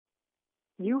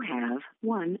You have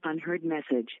one unheard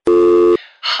message.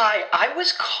 Hi, I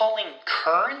was calling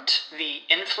Current, the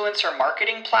influencer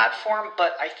marketing platform,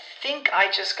 but I think I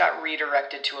just got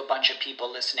redirected to a bunch of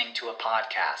people listening to a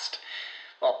podcast.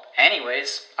 Well,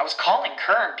 anyways, I was calling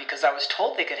Current because I was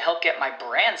told they could help get my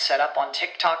brand set up on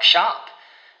TikTok Shop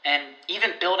and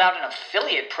even build out an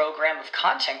affiliate program of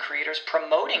content creators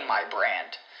promoting my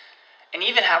brand. And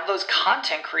even have those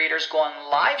content creators go on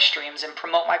live streams and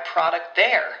promote my product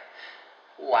there.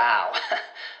 Wow,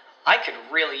 I could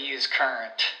really use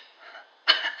Current.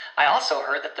 I also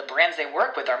heard that the brands they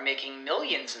work with are making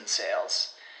millions in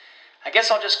sales. I guess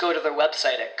I'll just go to their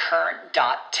website at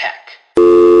current.tech.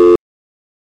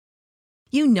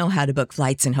 You know how to book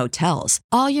flights and hotels.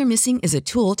 All you're missing is a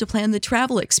tool to plan the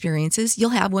travel experiences you'll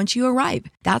have once you arrive.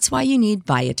 That's why you need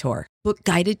Viator. Book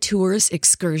guided tours,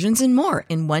 excursions, and more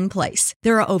in one place.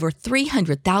 There are over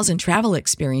 300,000 travel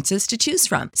experiences to choose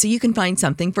from, so you can find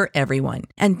something for everyone.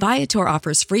 And Viator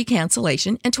offers free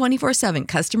cancellation and 24/7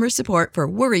 customer support for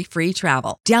worry-free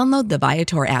travel. Download the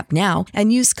Viator app now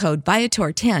and use code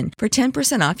Viator10 for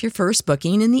 10% off your first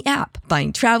booking in the app.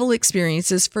 Find travel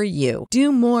experiences for you.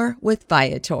 Do more with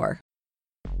Viator.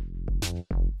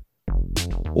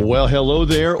 Well, hello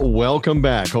there. Welcome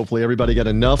back. Hopefully everybody got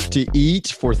enough to eat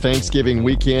for Thanksgiving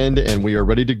weekend, and we are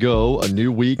ready to go. A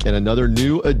new week and another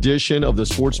new edition of the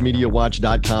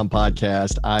SportsMediaWatch.com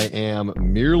podcast. I am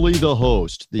merely the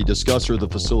host, the discusser, the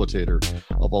facilitator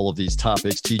of all of these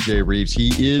topics. TJ Reeves, he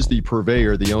is the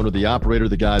purveyor, the owner, the operator,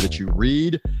 the guy that you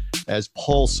read as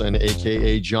Paulson,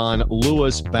 a.k.a. John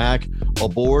Lewis, back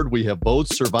aboard. We have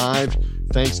both survived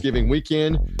Thanksgiving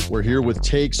weekend. We're here with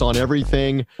takes on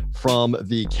everything from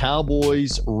the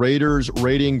Cowboys Raiders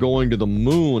rating going to the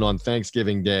moon on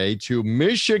Thanksgiving Day to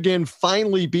Michigan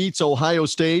finally beats Ohio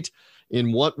State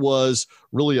in what was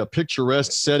really a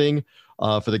picturesque setting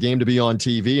for the game to be on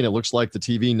TV. And it looks like the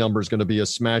TV number is going to be a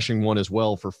smashing one as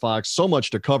well for Fox. So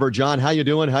much to cover. John, how you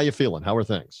doing? How you feeling? How are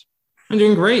things? I'm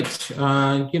doing great.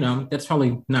 That's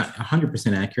probably not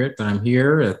 100% accurate, but I'm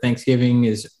here. Thanksgiving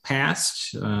is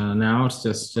past. Now it's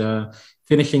just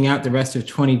finishing out the rest of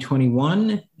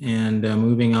 2021 and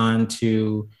moving on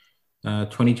to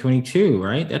 2022,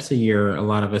 right? That's a year a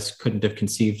lot of us couldn't have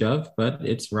conceived of, but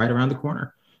it's right around the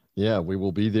corner. Yeah, we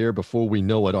will be there before we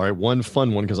know it. All right, one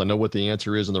fun one, because I know what the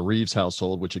answer is in the Reeves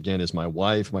household, which again is my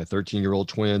wife, my 13-year-old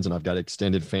twins, and I've got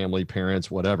extended family, parents,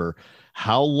 whatever.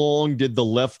 How long did the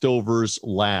leftovers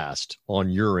last on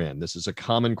your end? This is a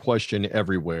common question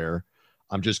everywhere.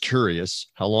 I'm just curious.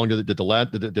 How long did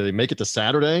they make it to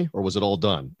Saturday, or was it all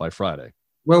done by Friday?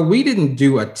 Well, we didn't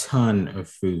do a ton of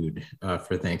food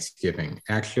for Thanksgiving.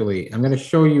 Actually, I'm going to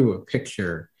show you a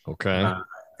picture. Okay.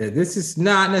 This is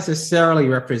not necessarily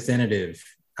representative,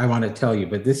 I want to tell you,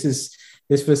 but this was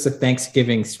the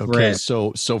Thanksgiving spread. Okay,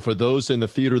 so for those in the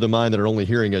theater of the mind that are only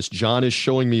hearing us, John is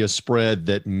showing me a spread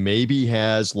that maybe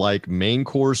has like main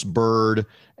course bird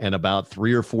and about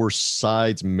 3 or 4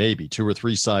 sides, maybe 2 or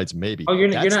 3 sides, maybe. Oh, you're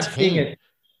not seeing it.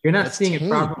 You're not seeing it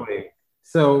properly.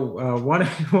 So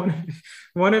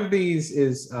one of these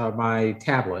is my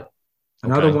tablet.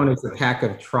 Another one is a pack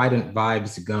of Trident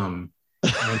Vibes gum.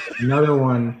 And another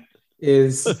one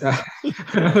is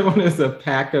a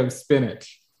pack of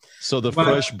spinach. So the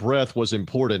fresh breath was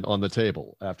important on the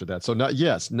table after that. So not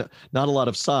a lot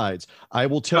of sides. I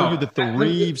will tell you that the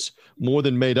Reeves more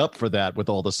than made up for that with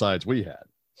all the sides we had.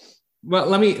 Well,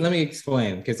 let me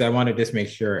explain, because I want to just make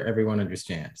sure everyone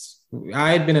understands. I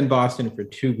had been in Boston for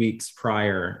 2 weeks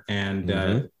prior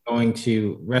and going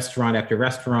to restaurant after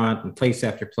restaurant and place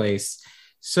after place.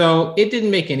 So it didn't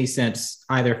make any sense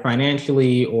either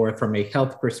financially or from a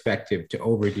health perspective to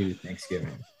overdo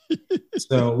Thanksgiving.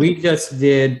 So we just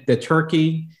did the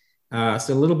turkey, so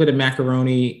a little bit of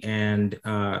macaroni, and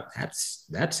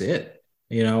that's it.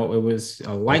 You know, it was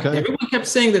a light. Okay. Everyone kept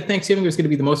saying that Thanksgiving was going to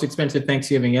be the most expensive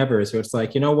Thanksgiving ever. So it's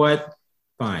like, you know what?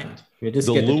 Fine. The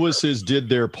Lewises did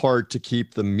their part to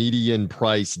keep the median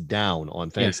price down on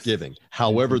Thanksgiving. Yes.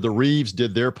 However, the Reeves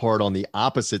did their part on the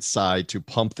opposite side to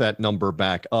pump that number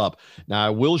back up. Now, I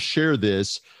will share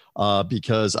this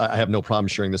because I have no problem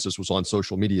sharing this. This was on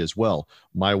social media as well.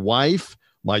 My wife,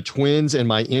 my twins, and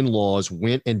my in-laws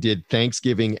went and did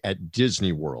Thanksgiving at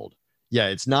Disney World. Yeah,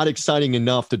 it's not exciting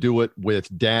enough to do it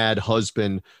with dad,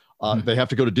 husband. They have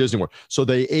to go to Disney World. So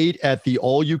they ate at the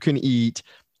all-you-can-eat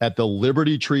at the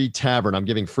Liberty Tree Tavern. I'm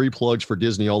giving free plugs for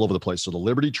Disney all over the place. So the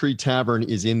Liberty Tree Tavern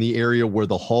is in the area where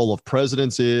the Hall of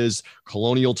Presidents is,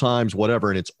 Colonial Times,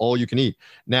 whatever, and it's all you can eat.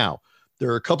 Now,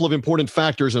 there are a couple of important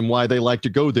factors in why they like to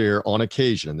go there on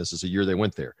occasion. And this is a year they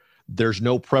went there. There's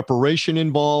no preparation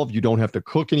involved. You don't have to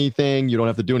cook anything. You don't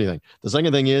have to do anything. The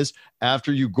second thing is,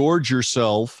 after you gorge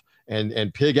yourself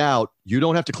and pig out, you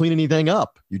don't have to clean anything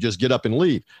up. You just get up and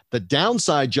leave. The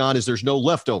downside, John, is there's no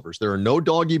leftovers. There are no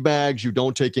doggy bags. You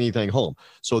don't take anything home.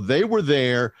 So they were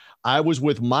there. I was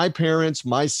with my parents,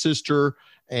 my sister,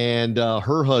 and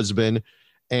her husband,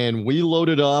 and we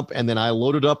loaded up, and then I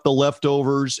loaded up the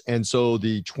leftovers. And so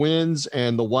the twins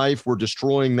and the wife were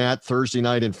destroying that Thursday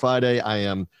night and Friday. I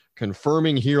am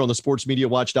confirming here on the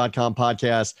sportsmediawatch.com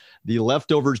podcast, the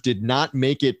leftovers did not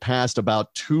make it past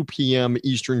about 2 p.m.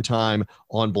 Eastern time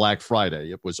on Black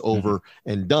Friday. It was over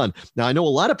and done. Now, I know a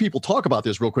lot of people talk about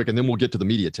this real quick, and then we'll get to the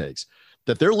media takes,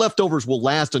 that their leftovers will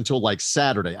last until like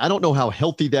Saturday. I don't know how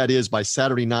healthy that is by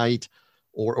Saturday night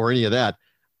or any of that.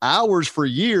 Ours for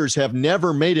years have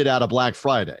never made it out of Black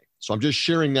Friday. So I'm just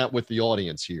sharing that with the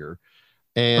audience here.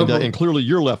 And clearly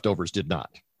your leftovers did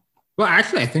not. Well,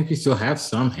 actually, I think we still have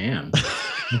some ham.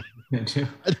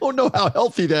 I don't know how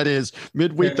healthy that is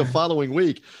midweek the following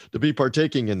week to be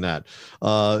partaking in that.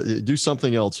 Do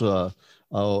something else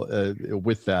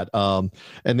with that.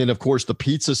 And then, of course, the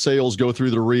pizza sales go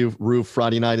through the roof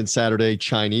Friday night and Saturday.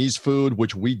 Chinese food,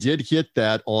 which we did hit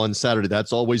that on Saturday.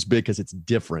 That's always big because it's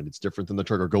different. It's different than the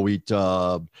turkey. Go eat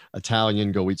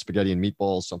Italian, go eat spaghetti and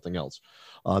meatballs, something else.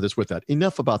 That's with that.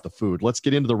 Enough about the food. Let's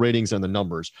get into the ratings and the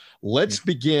numbers. Let's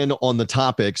begin on the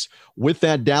topics with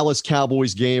that Dallas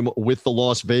Cowboys game with the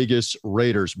Las Vegas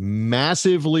Raiders.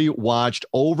 Massively watched,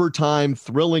 overtime,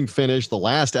 thrilling finish. The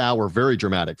last hour, very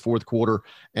dramatic, fourth quarter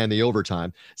and the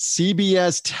overtime.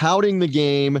 CBS touting the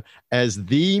game as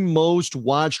the most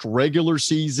watched regular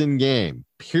season game,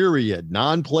 period.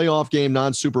 Non-playoff game,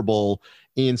 non-Super Bowl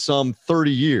in some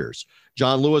 30 years.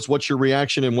 John Lewis, what's your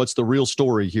reaction and what's the real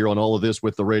story here on all of this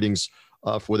with the ratings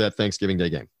for that Thanksgiving Day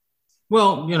game?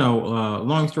 Well,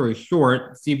 long story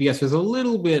short, CBS is a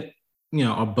little bit,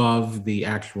 above the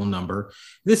actual number.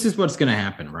 This is what's going to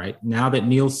happen, right? Now that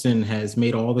Nielsen has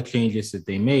made all the changes that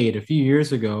they made a few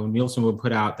years ago, Nielsen would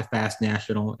put out the Fast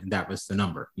National, and that was the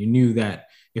number. You knew that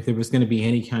if there was going to be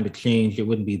any kind of change, it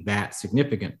wouldn't be that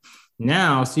significant.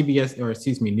 Now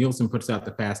Nielsen puts out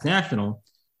the Fast National,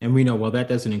 and we know, well, that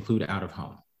doesn't include out of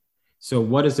home. So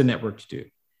what does the network do?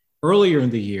 Earlier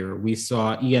in the year, we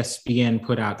saw ESPN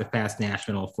put out the Fast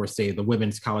National for, say, the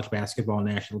Women's College Basketball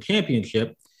National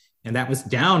Championship, and that was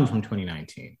down from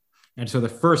 2019. And so the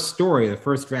first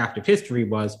draft of history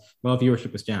was, well,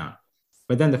 viewership was down.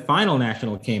 But then the final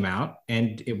national came out,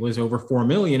 and it was over 4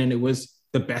 million, and it was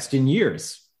the best in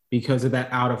years because of that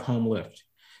out of home lift.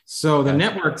 So the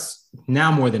networks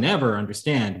now more than ever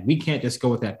understand we can't just go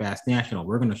with that Fast National.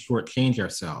 We're going to shortchange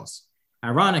ourselves.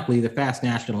 Ironically, the Fast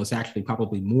National is actually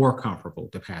probably more comparable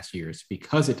to past years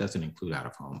because it doesn't include out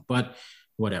of home, but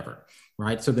whatever,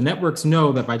 right? So the networks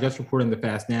know that by just reporting the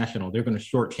Fast National, they're going to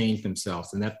shortchange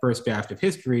themselves. And that first draft of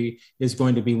history is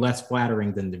going to be less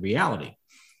flattering than the reality.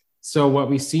 So what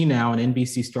we see now, and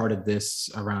NBC started this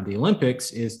around the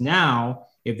Olympics, is now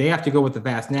if they have to go with the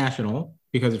Fast National,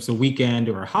 because it's a weekend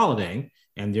or a holiday,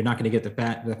 and they're not going to get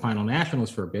the final nationals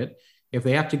for a bit. If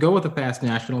they have to go with the Fast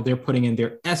National, they're putting in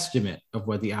their estimate of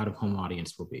what the out-of-home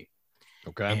audience will be.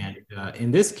 Okay. And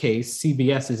in this case,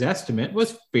 CBS's estimate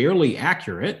was fairly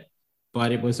accurate,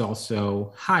 but it was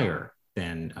also higher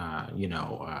than,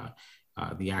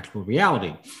 the actual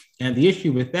reality. And the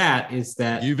issue with that is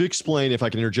that you've explained, if I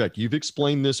can interject, you've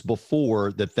explained this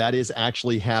before, that is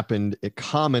actually happened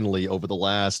commonly over the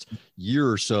last year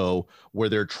or so, where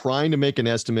they're trying to make an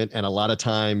estimate. And a lot of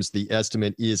times the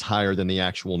estimate is higher than the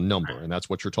actual number. And that's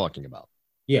what you're talking about.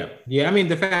 Yeah. I mean,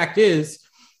 the fact is,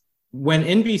 when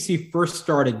NBC first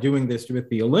started doing this with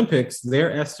the Olympics, their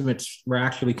estimates were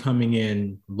actually coming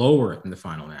in lower than the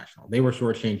final national. They were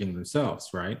shortchanging themselves,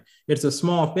 right? It's a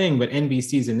small thing, but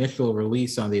NBC's initial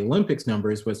release on the Olympics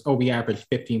numbers was, we averaged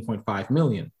 15.5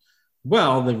 million.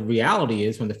 Well, the reality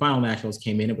is when the final nationals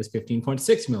came in, it was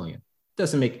 15.6 million.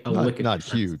 Doesn't make a lick of not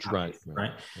huge, right?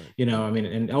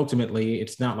 And ultimately,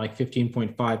 it's not like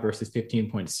 15.5 versus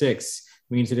 15.6.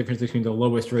 means the difference between the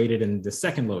lowest rated and the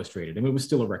second lowest rated. I mean, it was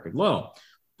still a record low,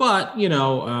 but we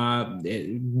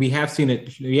have seen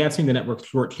the network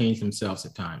shortchange themselves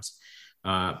at times.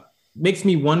 Makes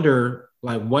me wonder,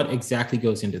 like, what exactly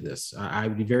goes into this. I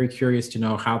would be very curious to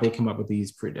know how they come up with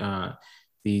these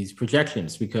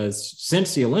projections, because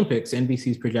since the Olympics,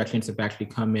 NBC's projections have actually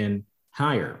come in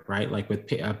higher, right? Like with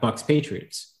Bucks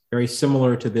Patriots, very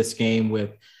similar to this game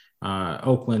with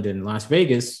Oakland and Las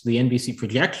Vegas. The NBC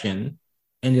projection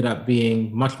ended up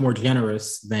being much more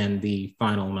generous than the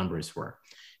final numbers were.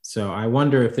 So I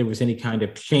wonder if there was any kind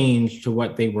of change to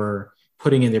what they were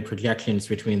putting in their projections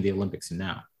between the Olympics and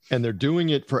now. And they're doing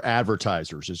it for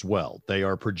advertisers as well. They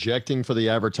are projecting for the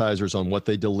advertisers on what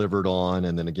they delivered on.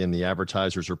 And then again, the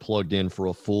advertisers are plugged in for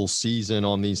a full season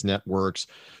on these networks.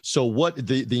 So what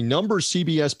the numbers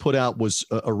CBS put out was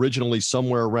originally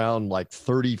somewhere around like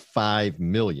 35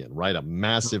 million, right? A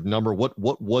massive number.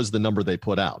 What was the number they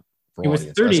put out? It was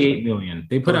 38 million.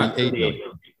 They put out 38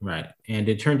 million. Right. And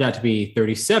it turned out to be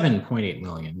 37.8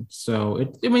 million.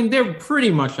 So they're pretty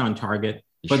much on target.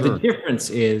 But Sure. the difference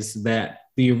is that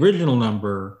the original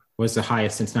number was the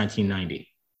highest since 1990,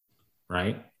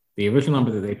 right? The original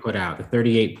number that they put out, the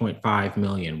 38.5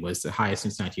 million, was the highest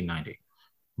since 1990.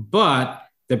 But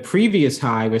the previous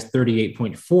high was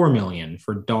 38.4 million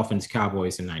for Dolphins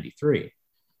Cowboys in 93.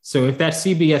 So if that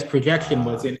CBS projection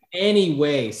was in any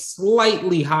way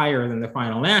slightly higher than the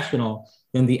final national,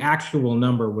 then the actual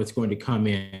number was going to come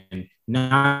in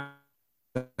not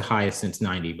the highest since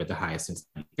 90, but the highest since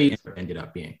 98 ended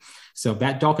up being. So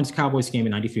that Dolphins Cowboys game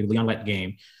in 93, the Leon Lett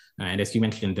game, and as you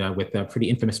mentioned, with a pretty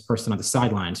infamous person on the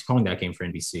sidelines calling that game for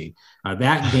NBC,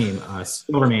 that game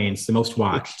still remains the most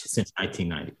watched since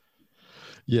 1990.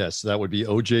 Yes, that would be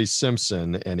O.J.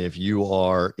 Simpson. And if you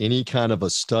are any kind of a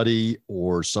study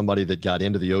or somebody that got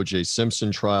into the O.J.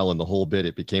 Simpson trial and the whole bit,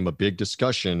 it became a big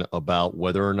discussion about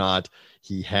whether or not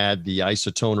he had the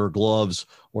isotoner gloves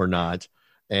or not.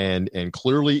 And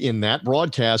clearly in that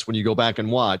broadcast, when you go back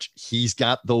and watch, he's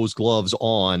got those gloves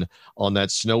on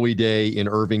that snowy day in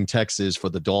Irving, Texas for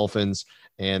the Dolphins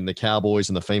and the Cowboys,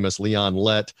 and the famous Leon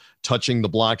Lett touching the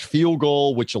blocked field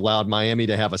goal, which allowed Miami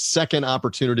to have a second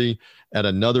opportunity at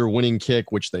another winning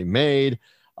kick, which they made.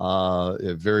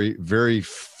 A very, very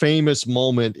famous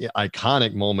moment,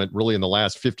 iconic moment, really in the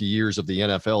last 50 years of the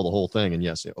NFL, the whole thing. And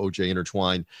yes, OJ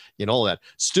intertwined in all that.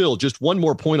 Still, just one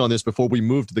more point on this before we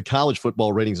move to the college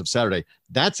football ratings of Saturday.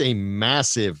 That's a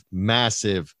massive,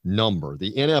 massive number.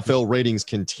 The NFL ratings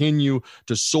continue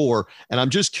to soar. And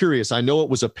I'm just curious. I know it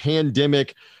was a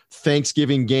pandemic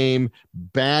Thanksgiving game,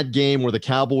 bad game where the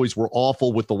Cowboys were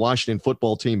awful with the Washington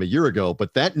football team a year ago,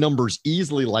 but that number's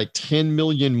easily like 10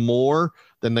 million more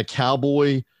than the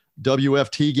Cowboy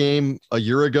WFT game a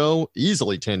year ago.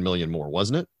 Easily 10 million more,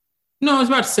 wasn't it? No, it was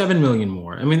about 7 million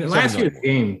more. I mean, last year's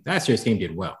game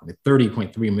did well.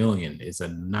 30.3 million is a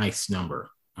nice number.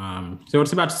 So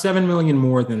it's about 7 million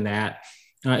more than that.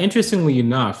 Interestingly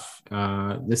enough,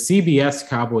 the CBS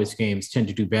Cowboys games tend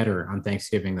to do better on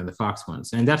Thanksgiving than the Fox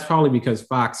ones. And that's probably because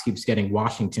Fox keeps getting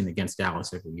Washington against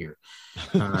Dallas every year.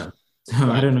 So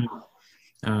I don't know.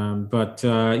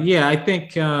 I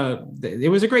think it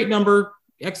was a great number,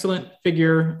 excellent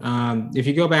figure. If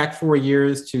you go back 4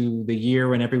 years to the year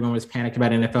when everyone was panicked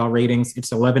about NFL ratings,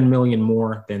 it's 11 million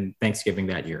more than Thanksgiving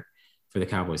that year for the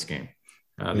Cowboys game.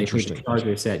 They played the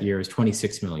Chargers that year is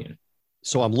 26 million.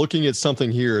 So I'm looking at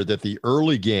something here that the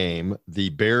early game,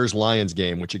 the Bears-Lions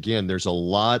game, which again, there's a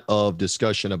lot of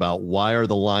discussion about why are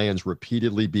the Lions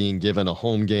repeatedly being given a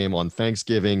home game on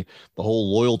Thanksgiving. The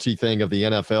whole loyalty thing of the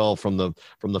NFL from the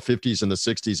 50s and the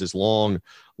 60s is long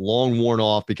worn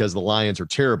off because the Lions are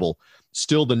terrible.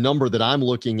 Still, the number that I'm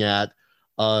looking at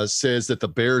says that the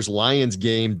Bears-Lions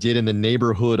game did in the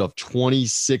neighborhood of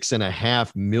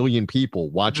 26.5 million people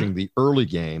watching the early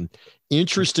game.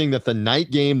 Interesting that the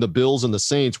night game, the Bills and the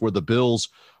Saints, where the Bills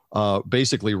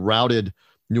basically routed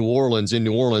New Orleans,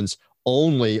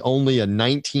 only a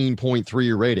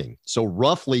 19.3 rating. So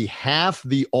roughly half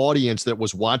the audience that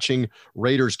was watching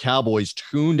Raiders Cowboys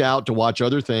tuned out to watch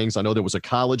other things. I know there was a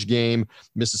college game,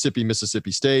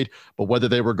 Mississippi State, but whether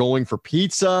they were going for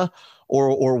pizza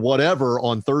or whatever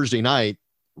on Thursday night,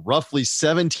 roughly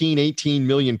 18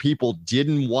 million people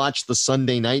didn't watch the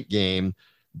Sunday night game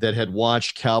that had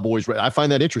watched Cowboys. I find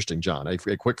that interesting, John. A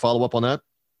quick follow-up on that?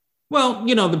 Well,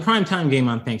 the primetime game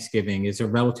on Thanksgiving is a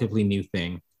relatively new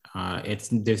thing.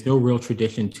 There's no real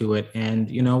tradition to it. And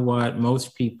you know what?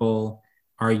 Most people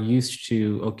are used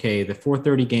to, okay, the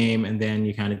 4:30 game, and then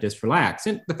you kind of just relax.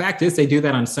 And the fact is they do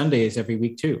that on Sundays every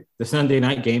week too. The Sunday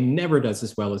night game never does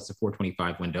as well as the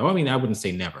 4:25 window. I mean, I wouldn't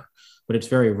say never, but it's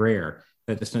very rare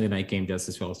that the Sunday night game does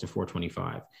as well as the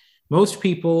 4:25. Most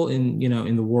people in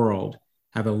the world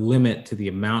have a limit to the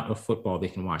amount of football they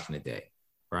can watch in a day,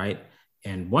 right?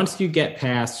 And once you get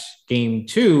past game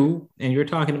 2 and you're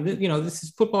talking, this is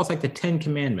football's like the 10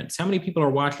 Commandments. How many people are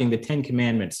watching the 10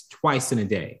 Commandments twice in a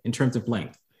day in terms of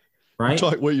length, right?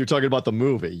 You're talking about the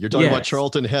movie. You're talking about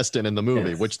Charlton Heston in the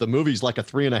movie, which the movie's like a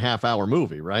 3.5 hour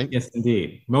movie, right? Yes,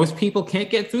 indeed. Most people can't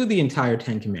get through the entire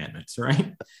 10 Commandments,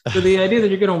 right? So the idea that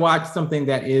you're going to watch something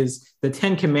that is the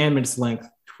 10 Commandments length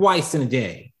twice in a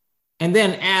day, and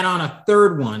then add on a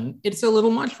third one, it's a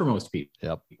little much for most people.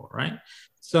 Yep. Right.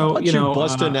 So,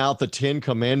 busting out the 10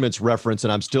 Commandments reference,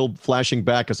 and I'm still flashing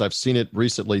back as I've seen it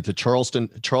recently to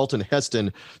Charlton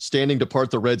Heston standing to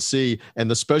part the Red Sea,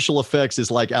 and the special effects is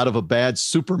like out of a bad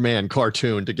Superman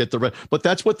cartoon to get but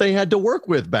that's what they had to work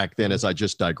with back then, as I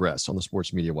just digress on the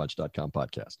sportsmediawatch.com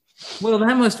podcast. Well,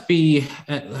 that must be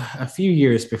a few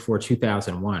years before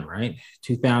 2001, right?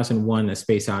 2001, A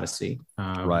Space Odyssey,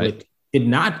 right. Did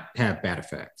not have bad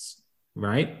effects,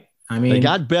 right? I mean, they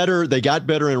got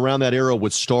better in around that era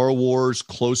with Star Wars,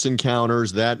 Close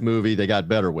Encounters, that movie. They got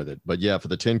better with it. But yeah, for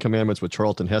the 10 Commandments with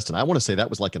Charlton Heston, I want to say that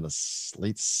was like in the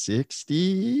late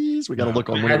 60s. We got to look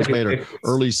on when it was made, or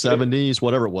early 70s,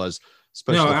 whatever it was.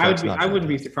 I wouldn't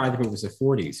be surprised if it was the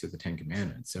 40s with the 10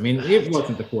 Commandments. I mean, it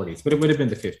wasn't the 40s, but it would have been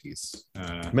the 50s.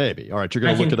 Maybe. All right, you're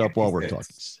going to look it up while we're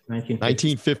talking.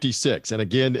 1956. And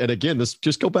again, this,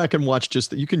 just go back and watch,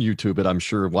 you can YouTube it, I'm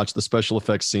sure. Watch the special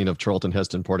effects scene of Charlton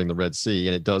Heston parting the Red Sea,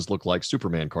 and it does look like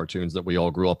Superman cartoons that we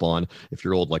all grew up on, if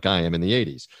you're old like I am, in the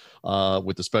 80s.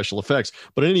 With the special effects.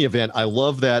 But in any event, I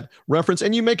love that reference.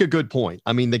 And you make a good point.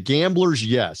 I mean, the gamblers,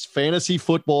 yes. Fantasy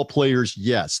football players,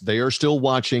 yes. They are still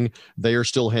watching. They are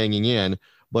still hanging in.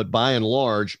 But by and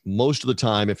large, most of the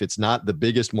time, if it's not the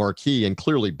biggest marquee, and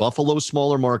clearly Buffalo's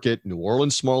smaller market, New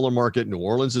Orleans smaller market, New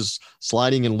Orleans is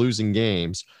sliding and losing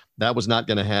games, that was not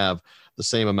going to have the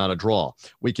same amount of draw.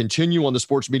 We continue on the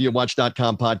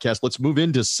sportsmediawatch.com podcast. Let's move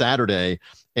into Saturday.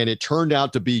 And it turned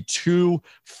out to be two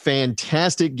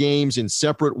fantastic games in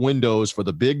separate windows for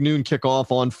the big noon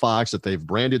kickoff on Fox that they've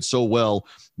branded so well.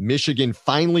 Michigan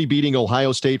finally beating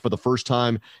Ohio State for the first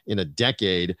time in a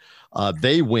decade.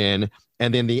 They win.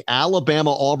 And then the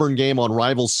Alabama-Auburn game on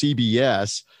rival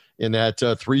CBS in that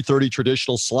 3:30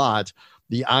 traditional slot.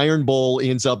 The Iron Bowl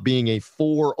ends up being a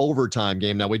 4 overtime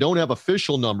game. Now, we don't have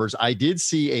official numbers. I did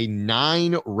see a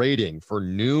 9 rating for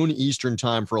noon Eastern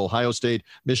time for Ohio State,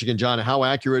 Michigan. John, how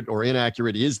accurate or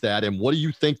inaccurate is that? And what do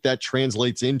you think that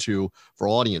translates into for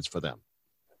audience for them?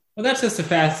 Well, that's just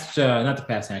that's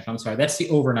the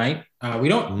overnight. We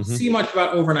don't see much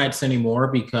about overnights anymore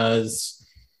because,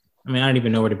 I don't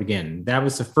even know where to begin. That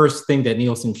was the first thing that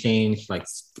Nielsen changed like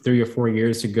 3 or 4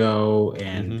 years ago.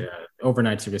 And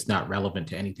overnights are just not relevant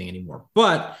to anything anymore.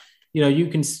 But, you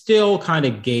can still kind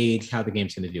of gauge how the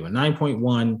game's going to do. At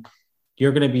 9.1,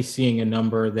 you're going to be seeing a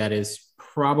number that is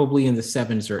probably in the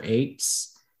 7s or 8s.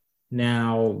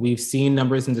 Now, we've seen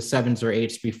numbers in the 7s or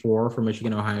 8s before for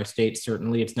Michigan, Ohio State.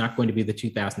 Certainly, it's not going to be the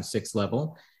 2006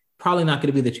 level. Probably not going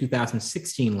to be the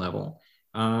 2016 level.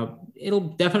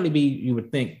 It'll definitely be, you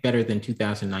would think, better than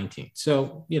 2019.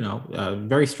 So, a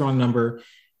very strong number.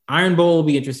 Iron Bowl will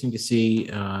be interesting to see.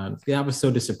 That was so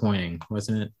disappointing,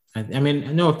 wasn't it? I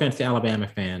mean, no offense to Alabama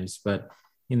fans, but,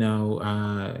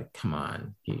 come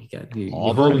on.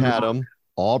 Auburn had them.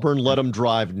 Auburn let them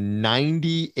drive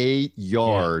 98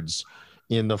 yards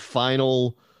in the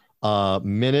final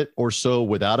minute or so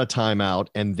without a timeout.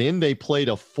 And then they played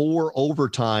a 4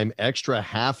 overtime, extra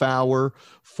half hour,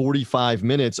 45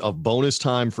 minutes of bonus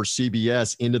time for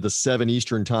CBS into the 7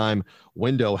 Eastern time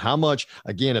window. How much,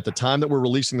 again, at the time that we're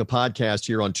releasing the podcast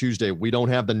here on Tuesday, we don't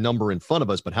have the number in front of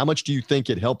us, but how much do you think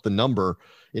it helped the number?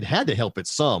 It had to help it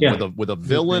some with a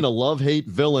villain, a love-hate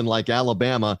villain like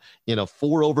Alabama in a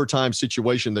 4 overtime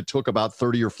situation that took about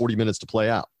 30 or 40 minutes to play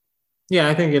out. Yeah,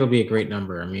 I think it'll be a great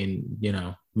number. I mean,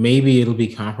 maybe it'll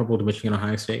be comparable to Michigan,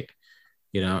 Ohio State.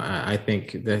 I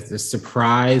think the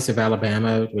surprise of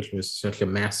Alabama, which was such a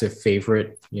massive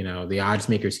favorite, the odds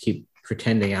makers keep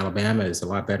pretending Alabama is a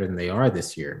lot better than they are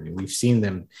this year. I mean, we've seen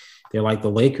them. They're like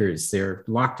the Lakers. They're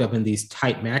locked up in these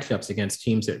tight matchups against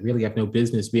teams that really have no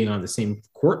business being on the same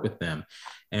court with them.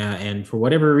 And for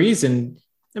whatever reason,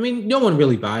 no one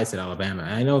really buys at Alabama.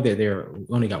 I know that they're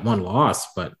only got 1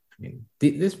 loss, but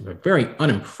this is a very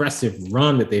unimpressive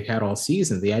run that they've had all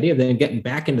season. The idea of them getting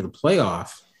back into the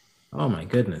playoff, oh my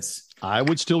goodness. I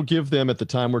would still give them, at the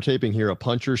time we're taping here, a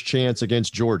puncher's chance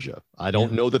against Georgia. I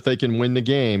don't know that they can win the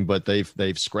game, but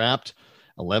they've scrapped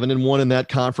 11-1 in that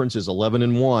conference, is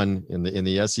 11-1 in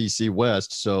the SEC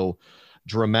West. So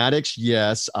dramatics,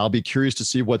 yes. I'll be curious to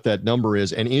see what that number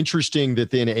is. And interesting that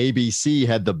then ABC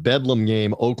had the Bedlam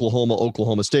game,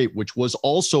 Oklahoma State, which was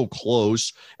also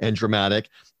close and dramatic.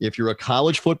 If you're a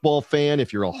college football fan,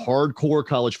 if you're a hardcore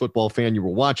college football fan, you were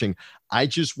watching. I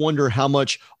just wonder how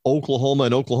much Oklahoma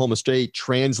and Oklahoma State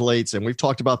translates, and we've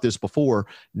talked about this before,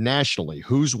 nationally.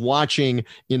 Who's watching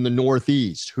in the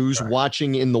Northeast? Who's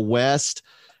watching in the West?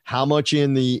 How much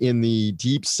in the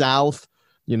Deep South?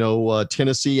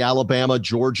 Tennessee, Alabama,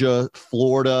 Georgia,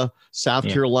 Florida, South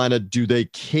Carolina, do they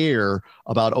care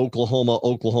about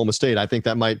Oklahoma State? I think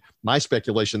my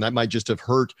speculation, that might just have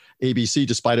hurt ABC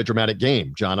despite a dramatic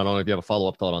game. John, I don't know if you have a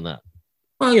follow-up thought on that.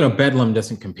 Well, Bedlam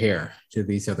doesn't compare to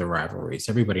these other rivalries.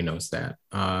 Everybody knows that.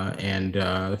 And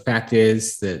the fact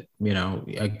is that,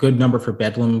 a good number for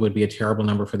Bedlam would be a terrible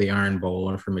number for the Iron Bowl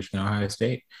or for Michigan, Ohio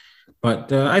State.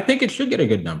 But I think it should get a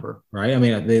good number, right? I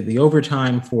mean, the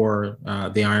overtime for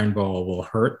the Iron Bowl will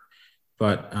hurt.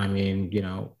 But, I mean,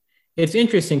 it's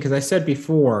interesting because I said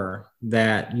before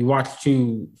that you watch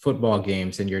 2 football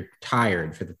games and you're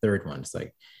tired for the third one. It's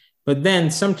like, but then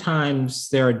sometimes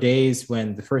there are days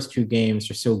when the first 2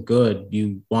 games are so good,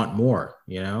 you want more,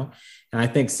 And I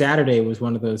think Saturday was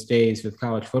one of those days with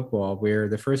college football where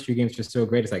the first 2 games were so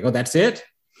great. It's like, oh, that's it.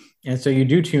 And so you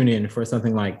do tune in for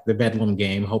something like the Bedlam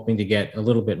game, hoping to get a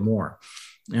little bit more.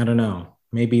 I don't know.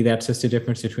 Maybe that's just a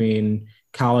difference between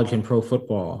college and pro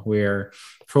football, where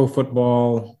pro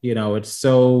football, it's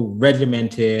so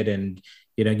regimented and,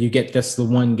 you get just the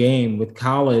one game. With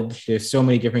college, there's so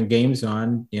many different games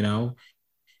on,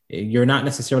 you're not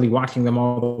necessarily watching them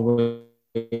all the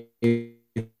way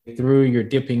through. You're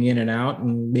dipping in and out,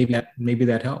 and maybe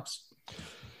that helps.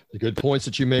 The good points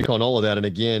that you make on all of that. And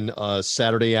again,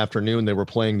 Saturday afternoon, they were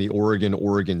playing the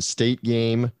Oregon State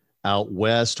game out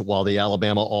west while the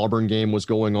Alabama-Auburn game was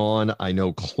going on. I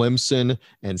know Clemson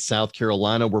and South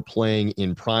Carolina were playing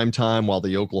in prime time while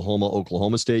the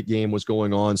Oklahoma State game was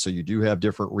going on. So you do have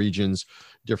different regions,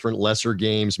 different lesser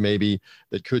games maybe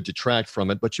that could detract from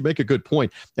it. But you make a good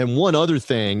point. And one other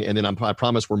thing, and then I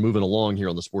promise we're moving along here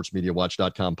on the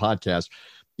sportsmediawatch.com podcast,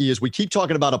 is we keep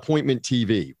talking about appointment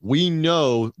TV. We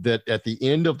know that at the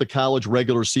end of the college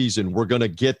regular season, we're going to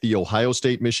get the Ohio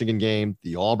State-Michigan game,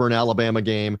 the Auburn-Alabama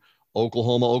game,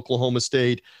 Oklahoma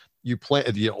State. You play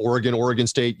the Oregon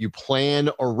State. You plan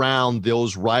around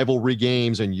those rivalry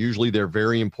games, and usually they're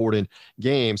very important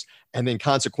games. And then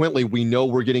consequently, we know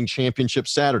we're getting championship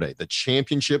Saturday. The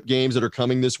championship games that are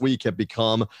coming this week have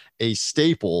become a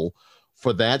staple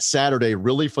for that Saturday,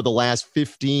 really for the last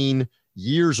 15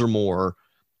 years or more.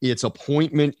 It's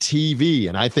appointment TV.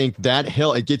 And I think that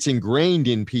it gets ingrained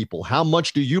in people. How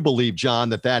much do you believe, John,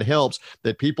 that helps,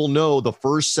 that people know the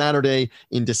first Saturday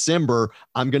in December,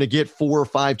 I'm going to get 4 or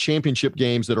 5 championship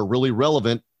games that are really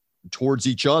relevant towards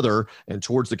each other and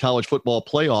towards the college football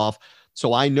playoff.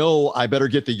 So I know I better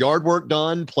get the yard work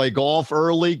done, play golf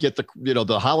early, get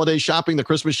the holiday shopping, the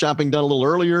Christmas shopping done a little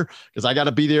earlier, because I got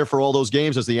to be there for all those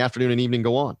games as the afternoon and evening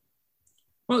go on.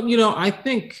 Well, I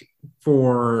think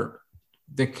for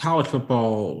the college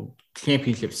football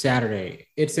championship Saturday,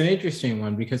 it's an interesting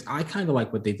one because I kind of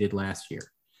like what they did last year.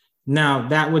 Now,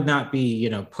 that would not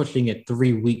be, pushing it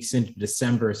 3 weeks into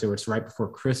December, so it's right before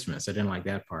Christmas. I didn't like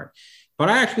that part. But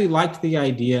I actually liked the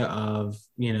idea of,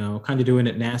 kind of doing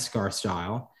it NASCAR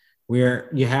style, where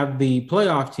you have the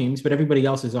playoff teams, but everybody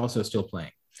else is also still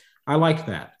playing. I like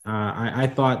that. I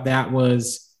thought that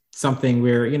was something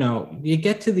where, you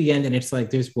get to the end and it's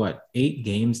like, there's 8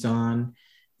 games on.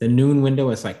 The noon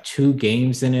window is like 2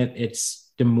 games in it.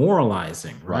 It's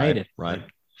demoralizing, right? Right.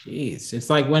 Geez, it's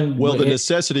like when. Well, the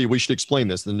necessity, we should explain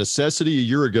this. The necessity a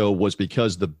year ago was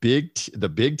because the Big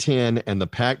Ten and the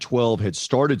Pac-12 had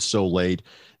started so late.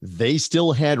 They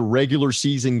still had regular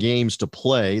season games to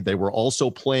play. They were also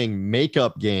playing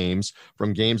makeup games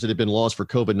from games that had been lost for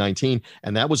COVID-19.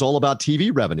 And that was all about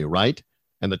TV revenue, right?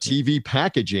 And the TV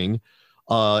packaging.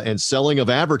 And selling of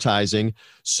advertising.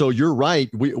 So you're right.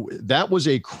 That was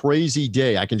a crazy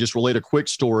day. I can just relate a quick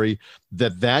story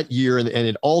that year, and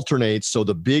it alternates. So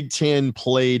the Big Ten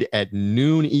played at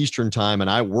noon Eastern time, and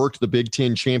I worked the Big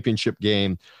Ten championship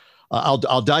game. I'll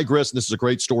digress. And this is a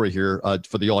great story here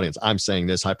for the audience. I'm saying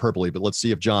this hyperbole, but let's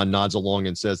see if John nods along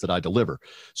and says that I deliver.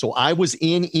 So I was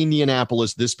in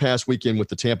Indianapolis this past weekend with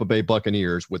the Tampa Bay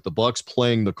Buccaneers, with the Bucs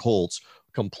playing the Colts,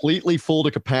 completely full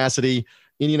to capacity.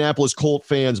 Indianapolis Colt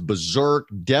fans, berserk,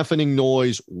 deafening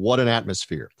noise. What an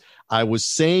atmosphere. I was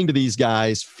saying to these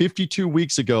guys 52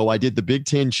 weeks ago, I did the Big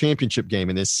Ten championship game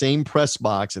in this same press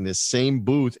box, in this same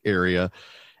booth area,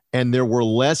 and there were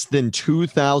less than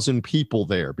 2,000 people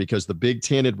there because the Big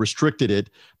Ten had restricted it.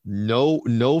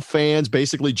 No fans,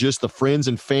 basically just the friends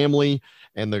and family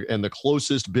and the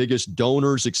closest, biggest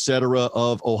donors, et cetera,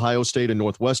 of Ohio State and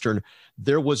Northwestern.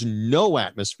 There was no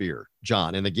atmosphere,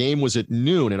 John, and the game was at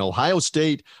noon, and Ohio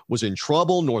State was in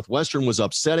trouble. Northwestern was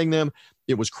upsetting them.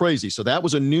 It was crazy. So that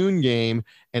was a noon game,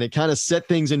 and it kind of set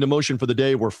things into motion for the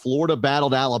day where Florida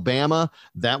battled Alabama,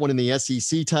 that one in the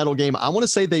SEC title game. I want to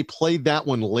say they played that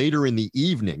one later in the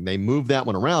evening. They moved that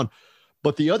one around.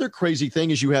 But the other crazy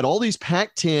thing is you had all these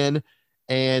Pac-10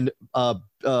 and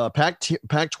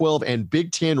Pac-12 and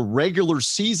Big Ten regular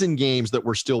season games that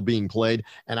were still being played.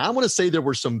 And I want to say there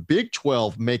were some Big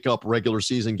 12 makeup regular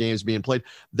season games being played.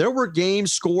 There were game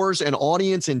scores and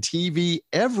audience and TV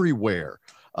everywhere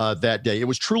that day. It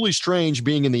was truly strange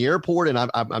being in the airport, and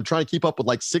I'm trying to keep up with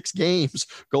like 6 games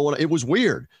going. It was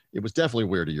weird. It was definitely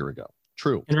weird a year ago.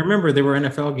 True. And remember, there were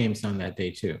NFL games on that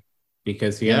day too,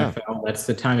 because the NFL, that's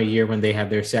the time of year when they have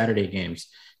their Saturday games.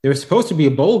 There was supposed to be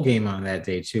a bowl game on that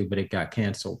day too, but it got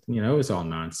canceled. It was all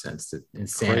nonsense,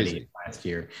 insanity last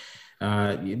year.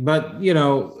 But,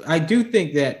 I do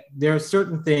think that there are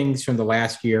certain things from the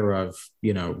last year of,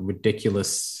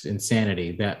 ridiculous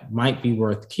insanity that might be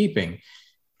worth keeping.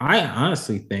 I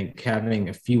honestly think having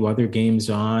a few other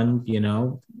games on,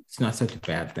 it's not such a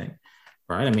bad thing,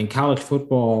 right? I mean, college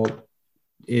football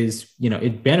is,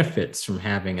 it benefits from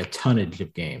having a tonnage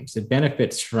of games. It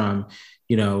benefits from,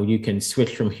 you can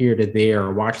switch from here to there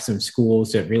or watch some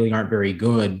schools that really aren't very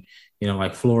good,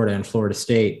 like Florida and Florida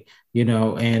State,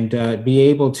 and be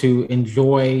able to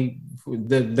enjoy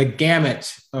the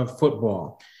gamut of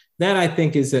football. That I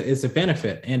think is a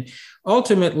benefit. And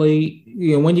ultimately,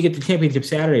 when you get to Championship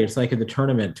Saturday, it's like in the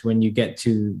tournament when you get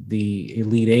to the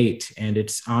Elite Eight, and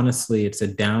it's a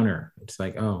downer. It's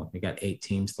like, oh, we got 8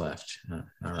 teams left.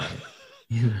 All right.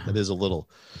 That is a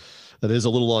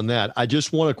little on that. I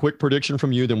just want a quick prediction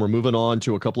from you. Then we're moving on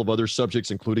to a couple of other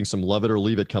subjects, including some Love It or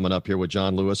Leave It coming up here with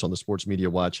John Lewis on the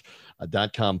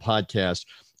SportsMediaWatch.com podcast.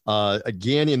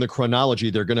 Again, in the chronology,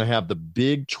 they're going to have the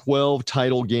Big 12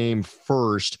 title game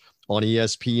first on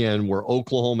ESPN, where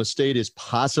Oklahoma State is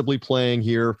possibly playing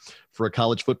here for a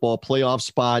college football playoff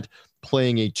spot,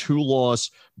 playing a 2-loss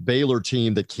Baylor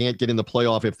team that can't get in the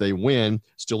playoff if they win.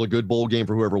 Still a good bowl game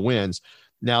for whoever wins.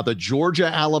 Now, the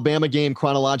Georgia-Alabama game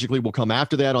chronologically will come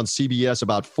after that on CBS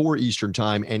about 4 Eastern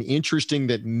time. And interesting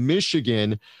that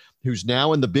Michigan, who's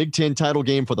now in the Big Ten title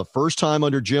game for the first time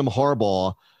under Jim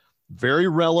Harbaugh, very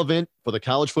relevant for the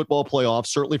college football playoffs,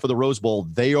 certainly for the Rose Bowl.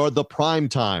 They are the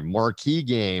primetime marquee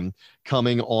game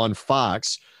coming on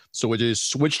Fox. So it is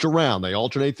switched around. They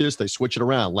alternate this. They switch it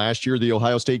around. Last year, the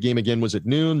Ohio State game again was at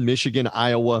noon. Michigan,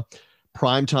 Iowa,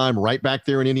 primetime right back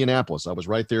there in Indianapolis. I was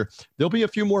right there. There'll be a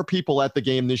few more people at the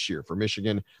game this year for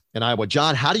Michigan and Iowa.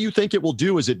 John, how do you think it will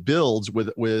do as it builds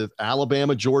with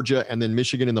Alabama, Georgia, and then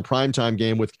Michigan in the primetime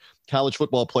game with college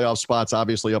football playoff spots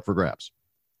obviously up for grabs?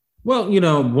 Well,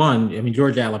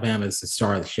 Georgia, Alabama is the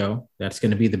star of the show. That's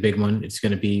going to be the big one. It's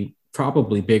going to be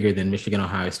probably bigger than Michigan,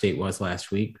 Ohio State was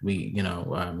last week.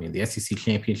 The SEC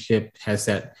championship has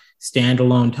that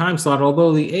standalone time slot,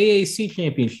 although the AAC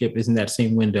championship is in that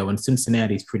same window, and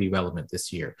Cincinnati is pretty relevant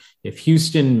this year. If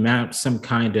Houston mounts some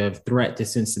kind of threat to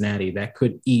Cincinnati, that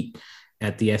could eat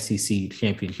at the SEC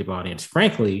championship audience.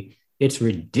 Frankly, it's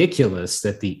ridiculous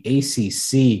that the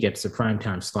ACC gets the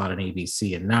primetime slot on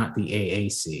ABC and not the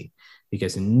AAC,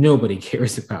 because nobody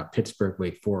cares about Pittsburgh,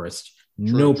 Wake Forest.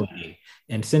 True. Nobody.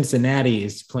 And Cincinnati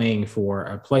is playing for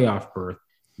a playoff berth.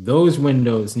 Those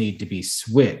windows need to be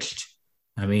switched.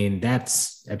 I mean,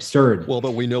 that's absurd. Well,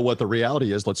 but we know what the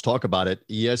reality is. Let's talk about it.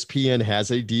 ESPN has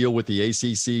a deal with the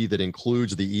ACC that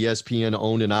includes the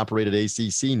ESPN-owned and operated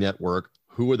ACC network.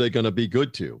 Who are they going to be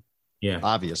good to? Yeah,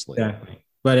 obviously. Exactly.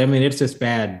 But I mean, it's just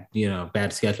bad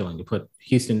scheduling to put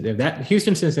Houston,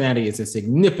 Cincinnati is a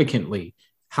significantly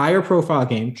higher profile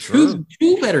game. Sure.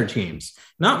 Two better teams,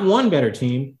 not one better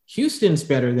team. Houston's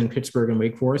better than Pittsburgh and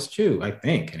Wake Forest too, I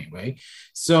think anyway.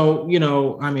 So,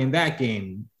 that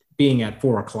game being at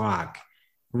 4:00,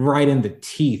 right in the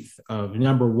teeth of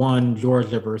number 1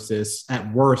 Georgia versus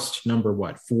at worst number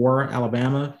 4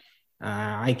 Alabama.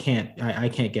 I can't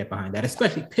get behind that,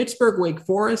 especially Pittsburgh, Wake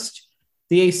Forest.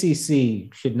 The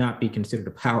ACC should not be considered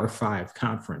a Power 5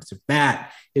 conference if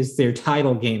that is their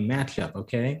title game matchup,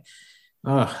 okay?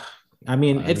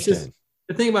 It's just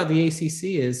the thing about the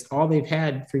ACC is all they've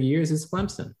had for years is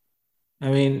Clemson.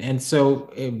 And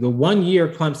so the 1 year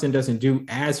Clemson doesn't do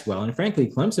as well, and frankly,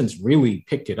 Clemson's really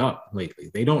picked it up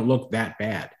lately. They don't look that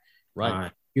bad. Right.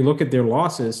 You look at their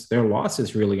losses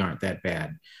really aren't that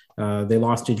bad. They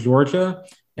lost to Georgia.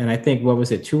 And I think,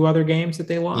 2 other games that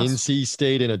they lost? NC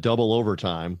State in a double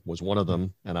overtime was one of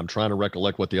them. And I'm trying to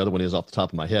recollect what the other one is off the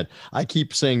top of my head. I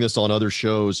keep saying this on other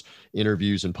shows,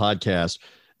 interviews, and podcasts.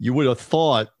 You would have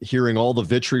thought, hearing all the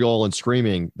vitriol and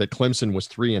screaming, that Clemson was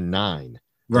 3-9.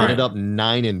 Right. Ended up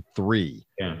 9-3.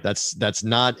 Yeah. That's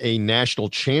not a national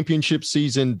championship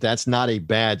season. That's not a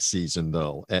bad season,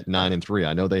 though, at 9-3.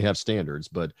 I know they have standards,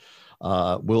 but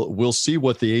we'll see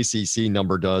what the ACC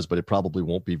number does, but it probably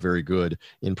won't be very good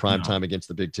in prime time against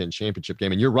the Big Ten championship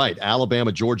game. And you're right,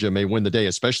 Alabama, Georgia may win the day,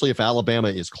 especially if Alabama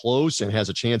is close and has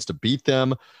a chance to beat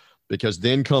them. because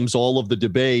then comes all of the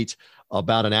debate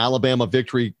about an Alabama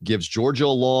victory gives Georgia a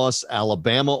loss.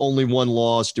 Alabama only one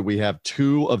loss. Do we have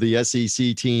two of the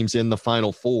SEC teams in the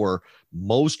Final Four?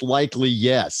 Most likely,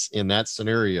 yes, in that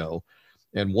scenario.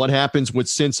 And what happens with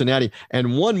Cincinnati?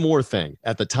 And one more thing.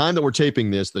 At the time that we're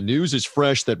taping this, the news is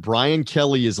fresh that Brian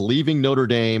Kelly is leaving Notre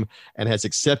Dame and has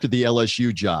accepted the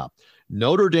LSU job.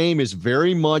 Notre Dame is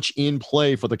very much in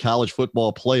play for the college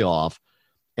football playoff,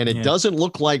 and it doesn't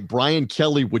look like Brian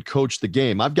Kelly would coach the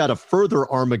game. I've got a further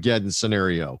Armageddon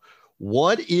scenario.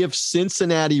 What if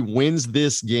Cincinnati wins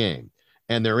this game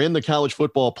and they're in the college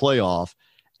football playoff,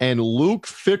 and Luke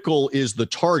Fickell is the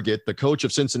target, the coach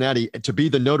of Cincinnati, to be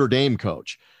the Notre Dame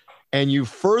coach? And you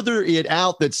further it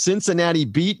out that Cincinnati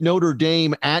beat Notre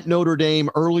Dame at Notre Dame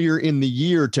earlier in the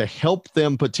year to help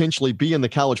them potentially be in the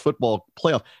college football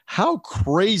playoff. How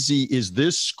crazy is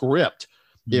this script?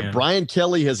 Yeah. If Brian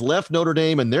Kelly has left Notre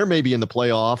Dame and they're maybe in the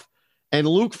playoff, and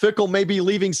Luke Fickell may be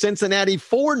leaving Cincinnati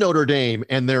for Notre Dame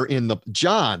and they're in the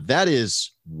John, that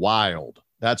is wild.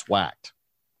 That's whacked.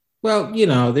 Well,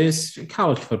 there's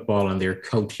college football and their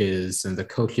coaches, and the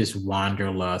coaches'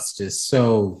 wanderlust is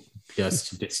so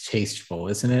just distasteful,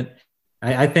 isn't it?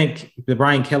 I think the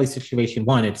Brian Kelly situation,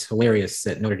 one, it's hilarious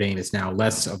that Notre Dame is now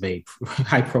less of a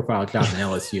high-profile job than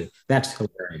LSU. That's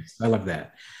hilarious. I love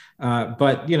that.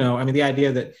 But, the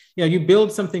idea that, you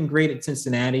build something great at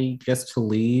Cincinnati just to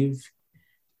leave,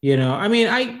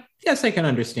 I guess I can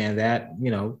understand that.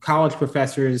 College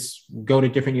professors go to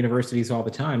different universities all the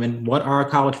time. And what are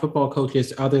college football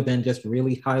coaches other than just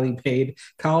really highly paid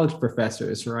college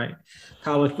professors, right?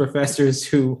 College professors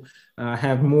who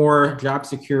have more job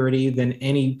security than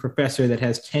any professor that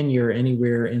has tenure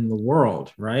anywhere in the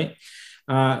world, right?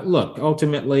 Look,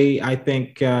 ultimately, I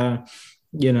think,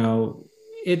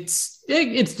 it's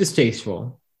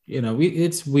distasteful.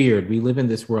 It's weird. We live in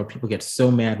this world. People get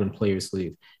so mad when players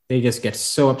leave. They just get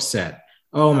so upset.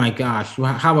 Oh my gosh,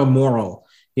 how immoral.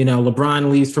 LeBron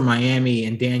leaves for Miami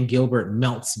and Dan Gilbert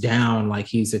melts down like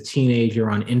he's a teenager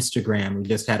on Instagram who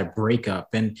just had a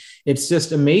breakup. And it's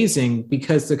just amazing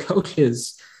because the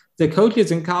coaches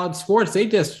in college sports, they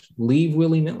just leave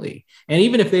willy-nilly. And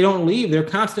even if they don't leave, they're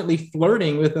constantly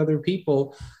flirting with other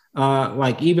people.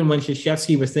 Like even when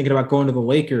Krzyzewski was thinking about going to the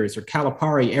Lakers, or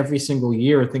Calipari every single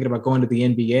year thinking about going to the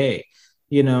NBA.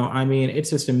 It's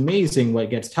just amazing what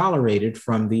gets tolerated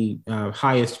from the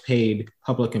highest paid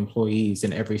public employees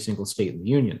in every single state in the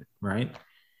union, right?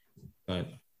 But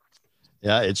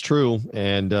yeah, it's true.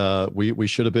 And we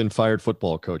should have been fired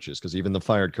football coaches, because even the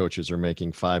fired coaches are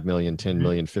making $5 million, $10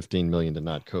 million, $15 million to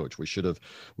not coach. We should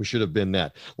have been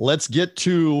that. Let's get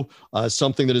to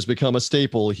something that has become a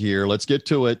staple here. Let's get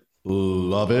to it.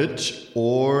 Love it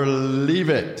or leave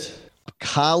it.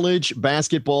 College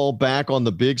basketball back on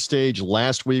the big stage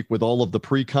last week with all of the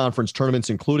pre-conference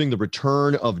tournaments, including the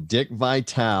return of Dick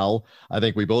Vitale. I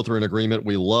think we both are in agreement.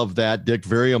 We love that. Dick,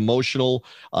 very emotional,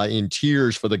 in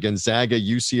tears for the Gonzaga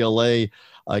UCLA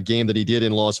game that he did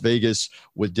in Las Vegas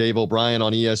with Dave O'Brien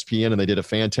on ESPN, and they did a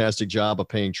fantastic job of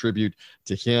paying tribute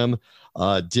to him.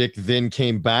 Dick then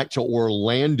came back to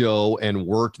Orlando and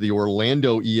worked the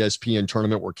Orlando ESPN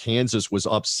tournament, where Kansas was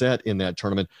upset in that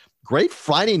tournament. Great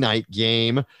Friday night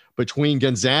game between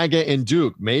Gonzaga and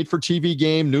Duke. Made for TV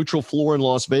game, neutral floor in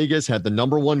Las Vegas. Had the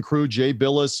number one crew, Jay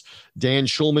Billis, Dan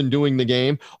Schulman doing the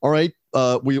game. All right,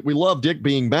 we love Dick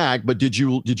being back, but did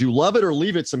you love it or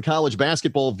leave it some college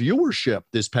basketball viewership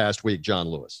this past week, John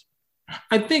Lewis?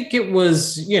 I think it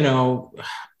was,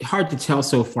 hard to tell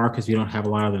so far because we don't have a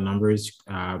lot of the numbers.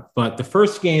 But the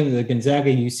first game, the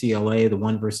Gonzaga UCLA, the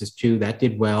 1-2, that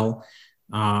did well.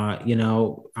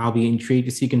 I'll be intrigued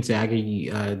to see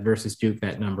Gonzaga versus Duke,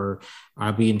 that number.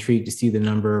 I'll be intrigued to see the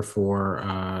number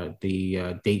for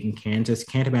the Dayton, Kansas.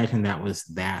 Can't imagine that was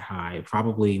that high.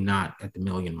 Probably not at the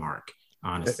million mark,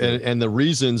 honestly. And the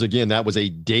reasons, again, that was a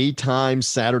daytime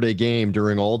Saturday game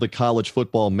during all the college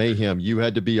football mayhem. You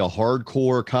had to be a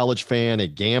hardcore college fan, a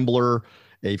gambler,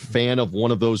 a fan of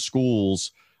one of those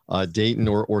schools, Dayton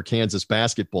or Kansas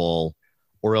basketball,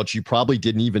 or else you probably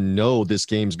didn't even know this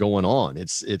game's going on.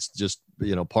 It's just,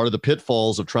 part of the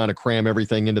pitfalls of trying to cram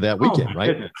everything into that weekend,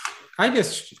 right?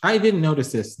 Goodness. I didn't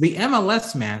notice this. The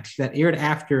MLS match that aired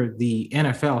after the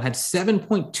NFL had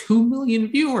 7.2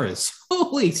 million viewers.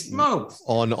 Holy smokes.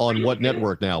 On what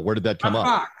network now? Where did that come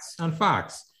up? On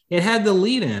Fox. It had the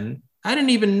lead in. I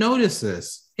didn't even notice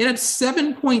this. It had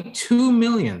 7.2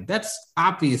 million. That's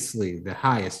obviously the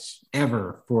highest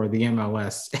ever for the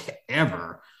MLS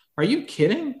ever. Are you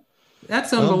kidding?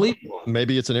 That's unbelievable.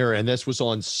 Maybe it's an error. And this was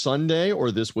on Sunday,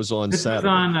 or this was on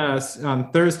Saturday? This was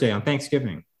on Thursday, on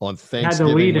Thanksgiving. On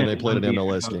Thanksgiving when they played an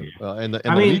MLS game. And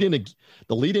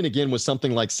the lead-in again was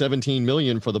something like 17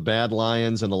 million for the bad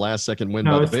Lions and the last-second win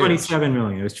by the Bears. 27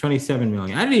 million. It was 27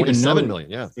 million. I didn't even know. 27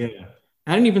 million, yeah.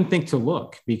 I didn't even think to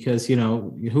look because,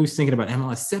 who's thinking about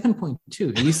MLS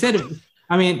 7.2? And you said it.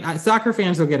 I mean, soccer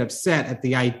fans will get upset at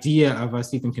the idea of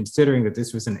us even considering that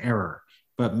this was an error.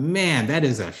 But man, that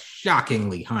is a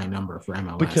shockingly high number for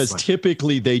MLS. Because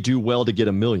typically they do well to get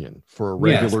 $1 million for a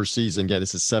regular season. Again,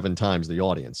 this is 7 times the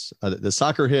audience. The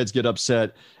soccer heads get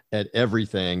upset at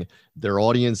everything. Their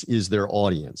audience is their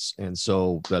audience. And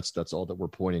so that's all that we're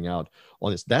pointing out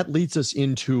on this. That leads us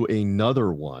into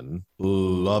another one.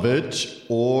 Love it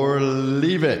or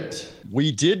leave it.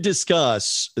 We did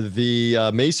discuss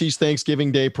the Macy's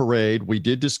Thanksgiving Day Parade. We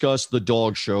did discuss the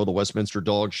dog show, the Westminster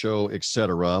Dog Show,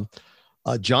 etc.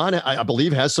 John, I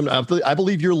believe has some. I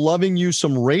believe you're loving you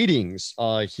some ratings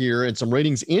here and some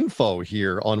ratings info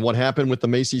here on what happened with the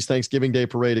Macy's Thanksgiving Day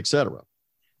Parade, etc.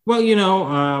 Well,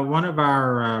 one of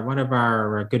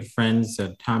our good friends,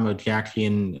 Tom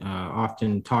Ojakian,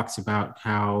 often talks about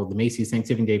how the Macy's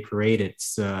Thanksgiving Day Parade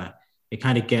it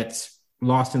kind of gets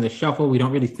lost in the shuffle. We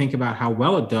don't really think about how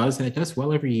well it does, and it does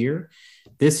well every year.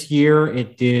 This year,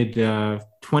 it did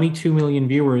 22 million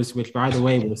viewers, which, by the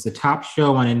way, was the top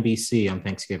show on NBC on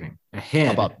Thanksgiving. Ahead.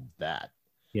 How about that?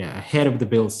 Yeah, ahead of the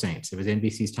Bills Saints. It was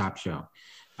NBC's top show.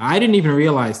 I didn't even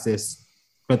realize this,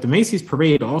 but the Macy's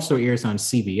Parade also airs on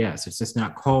CBS. It's just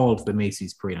not called the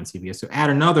Macy's Parade on CBS. So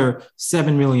add another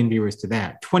 7 million viewers to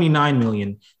that, 29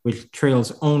 million, which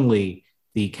trails only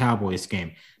the Cowboys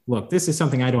game. Look, this is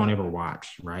something I don't ever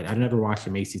watch, right? I never watched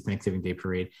the Macy's Thanksgiving Day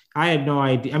Parade. I had no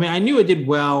idea. I mean, I knew it did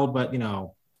well, but,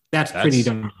 that's pretty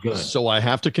darn good. So I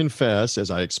have to confess, as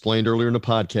I explained earlier in the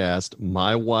podcast,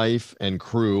 my wife and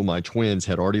crew, my twins,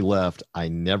 had already left. I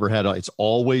never had it's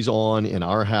always on in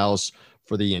our house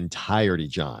for the entirety,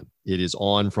 John. It is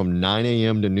on from 9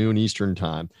 a.m. to noon Eastern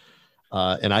time.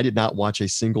 And I did not watch a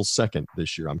single second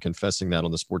this year. I'm confessing that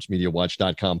on the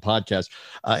sportsmediawatch.com podcast.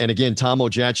 And again, Tom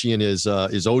Ojakian is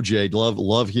OJ.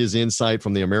 Love his insight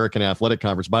from the American Athletic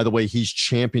Conference. By the way, he's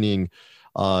championing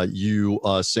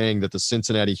saying that the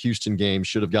Cincinnati-Houston game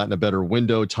should have gotten a better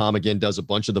window. Tom, again, does a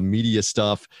bunch of the media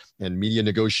stuff and media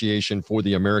negotiation for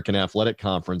the American Athletic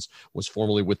Conference, was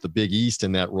formerly with the Big East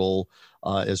in that role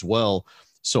as well.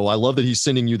 So I love that he's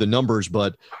sending you the numbers,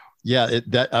 but yeah,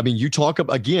 you talk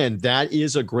about, again, that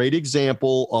is a great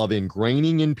example of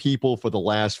ingraining in people for the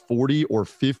last 40 or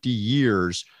 50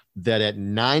 years that at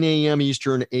 9 a.m.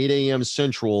 Eastern, 8 a.m.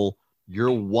 Central,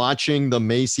 you're watching the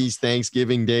Macy's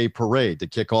Thanksgiving Day Parade to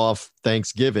kick off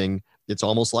Thanksgiving. It's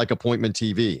almost like appointment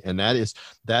TV. And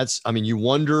you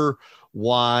wonder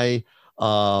why,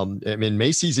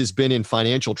 Macy's has been in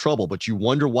financial trouble, but you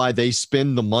wonder why they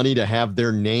spend the money to have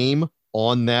their name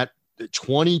on that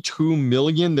 22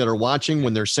 million that are watching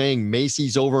when they're saying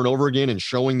Macy's over and over again and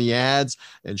showing the ads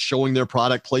and showing their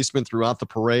product placement throughout the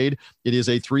parade. It is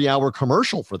a 3-hour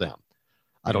commercial for them.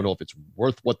 I don't know if it's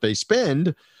worth what they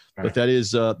spend, but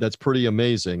that's pretty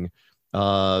amazing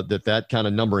that kind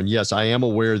of number. And yes, I am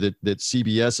aware that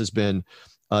CBS has been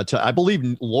I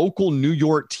believe local New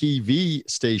York TV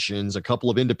stations, a couple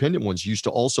of independent ones, used to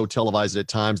also televise it at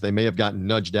times. They may have gotten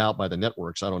nudged out by the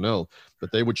networks. I don't know,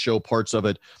 but they would show parts of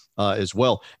it as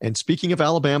well. And speaking of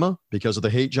Alabama, because of the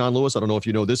hate, John Lewis, I don't know if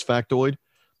you know this factoid,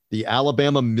 the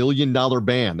Alabama $1 Million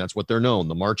Band, that's what they're known.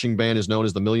 The marching band is known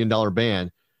as the $1 Million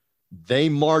Band. They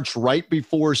marched right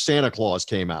before Santa Claus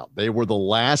came out. They were the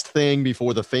last thing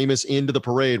before the famous end of the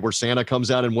parade where Santa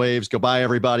comes out and waves, goodbye,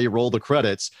 everybody, roll the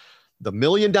credits. The $1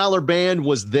 Million Band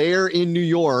was there in New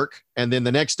York, and then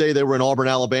the next day they were in Auburn,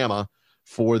 Alabama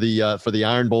for the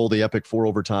Iron Bowl, the epic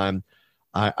 4-overtime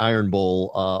Iron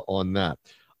Bowl on that.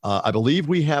 I believe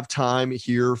we have time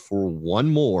here for one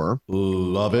more.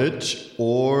 Love it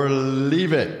or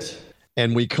leave it.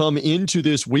 And we come into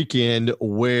this weekend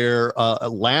where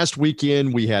last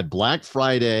weekend we had Black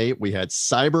Friday, we had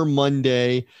Cyber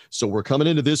Monday. So we're coming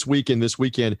into this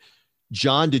weekend.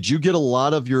 John, did you get a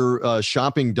lot of your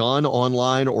shopping done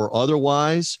online or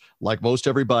otherwise, like most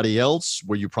everybody else?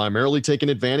 Were you primarily taking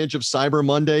advantage of Cyber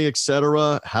Monday, et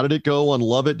cetera? How did it go on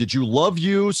Love It? Did you love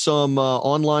you some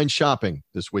online shopping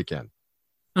this weekend?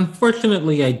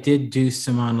 Unfortunately, I did do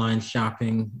some online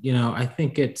shopping. I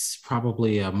think it's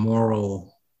probably a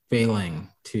moral failing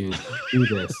to do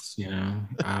this,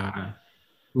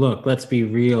 Look, let's be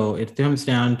real. It comes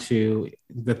down to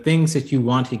the things that you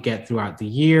want to get throughout the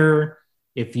year.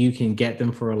 If you can get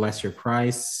them for a lesser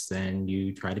price, then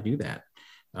you try to do that.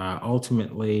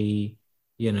 Ultimately,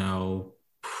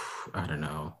 I don't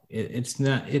know. It's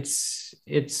not. It's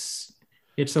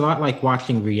a lot like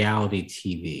watching reality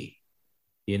TV.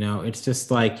 It's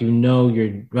just like you're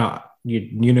you're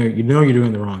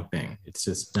doing the wrong thing. It's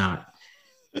just not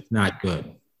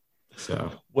good.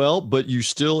 So but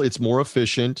it's more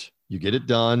efficient. You get it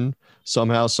done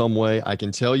somehow, some way. I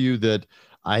can tell you that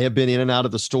I have been in and out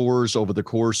of the stores over the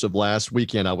course of last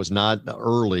weekend. I was not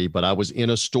early, but I was in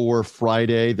a store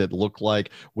Friday that looked like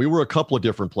we were a couple of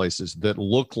different places that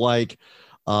looked like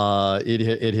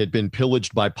it had been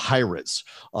pillaged by pirates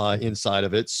inside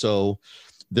of it. So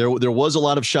there was a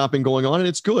lot of shopping going on, and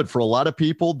it's good for a lot of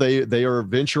people. They are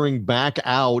venturing back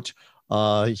out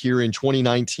here in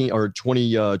 2019 or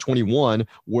 2021,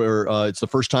 where it's the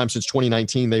first time since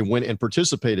 2019 they went and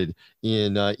participated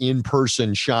in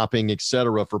in-person shopping,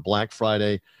 etc., for Black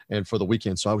Friday and for the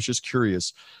weekend. So I was just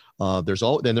curious. There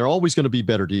are always going to be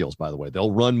better deals, by the way.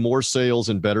 They'll run more sales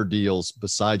and better deals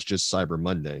besides just Cyber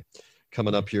Monday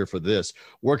coming up here for this.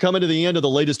 We're coming to the end of the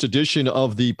latest edition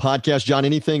of the podcast. John,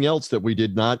 anything else that we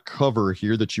did not cover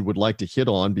here that you would like to hit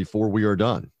on before we are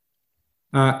done?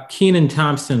 Kenan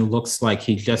Thompson looks like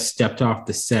he just stepped off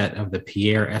the set of the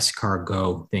Pierre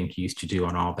Escargot thing he used to do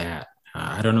on All That.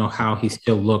 I don't know how he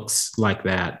still looks like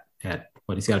that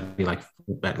he's got to be like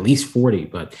at least 40,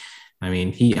 but I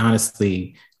mean, he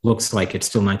honestly looks like it's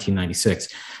still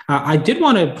 1996. I did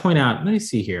want to point out, let me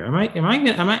see here. Am I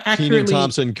accurately? Kenan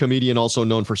Thompson, comedian also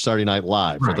known for Saturday Night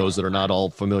Live, for right. those that are not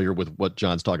all familiar with what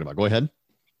John's talking about. Go ahead.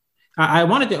 I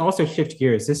wanted to also shift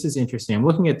gears. This is interesting. I'm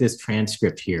looking at this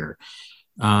transcript here.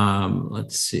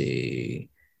 Let's see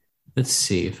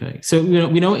if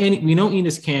we know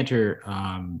Enes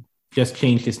Kanter just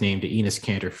changed his name to Enes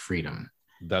Kanter Freedom.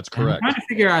 That's correct. I'm trying to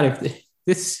figure out if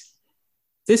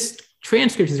this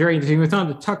transcript is very interesting. It was on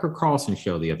the Tucker Carlson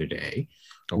show the other day,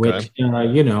 which I'm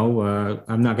not going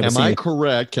to. Am I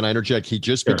correct? Can I interject? He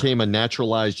just became a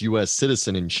naturalized U.S.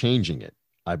 citizen in changing it.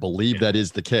 I believe that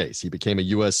is the case. He became a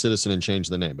U.S. citizen and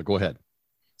changed the name. But go ahead.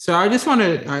 So I just want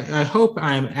to, I hope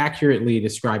I'm accurately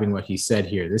describing what he said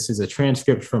here. This is a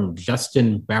transcript from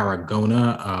Justin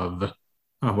Baragona of,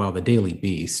 the Daily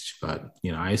Beast, but,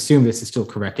 I assume this is still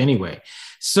correct anyway.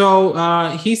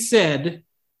 So he said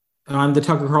on the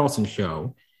Tucker Carlson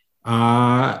show,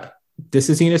 this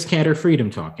is Enes Kanter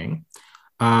Freedom talking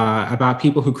about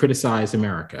people who criticize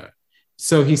America.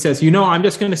 So he says, I'm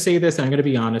just going to say this, and I'm going to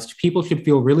be honest. People should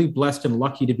feel really blessed and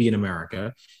lucky to be in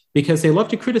America, because they love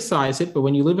to criticize it. But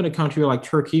when you live in a country like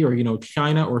Turkey or,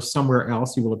 China or somewhere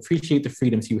else, you will appreciate the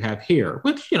freedoms you have here,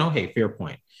 which, hey, fair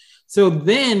point. So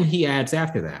then he adds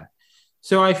after that.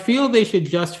 So I feel they should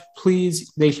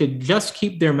just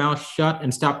keep their mouth shut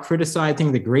and stop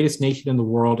criticizing the greatest nation in the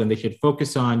world. And they should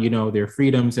focus on, their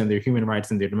freedoms and their human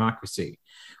rights and their democracy,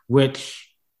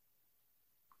 which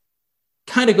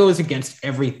kind of goes against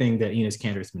everything that Enes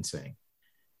Kanter has been saying.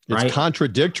 Right? It's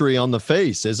contradictory on the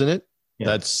face, isn't it? Yeah.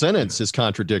 That sentence is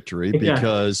contradictory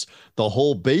because the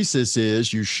whole basis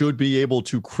is you should be able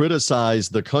to criticize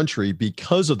the country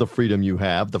because of the freedom you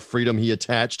have, the freedom he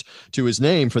attached to his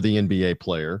name for the NBA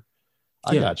player.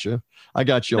 I got you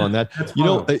on that.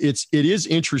 It is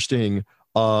interesting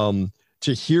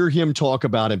to hear him talk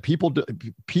about, and people,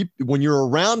 when you're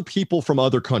around people from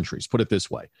other countries, put it this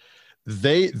way,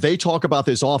 they talk about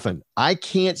this often. I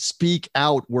can't speak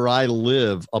out where I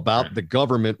live about the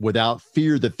government without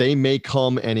fear that they may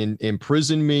come and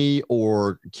imprison me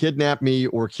or kidnap me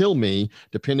or kill me,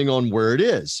 depending on where it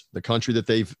is, the country that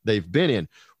they've been in.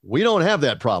 We don't have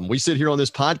that problem. We sit here on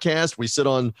this podcast, we sit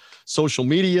on social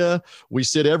media, we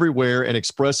sit everywhere and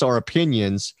express our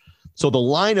opinions. So the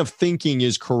line of thinking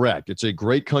is correct. It's a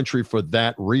great country for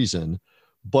that reason.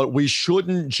 But we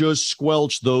shouldn't just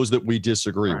squelch those that we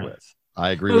disagree with.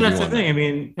 I agree with you on that. That's the thing. I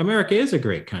mean, America is a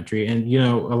great country. And,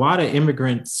 a lot of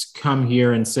immigrants come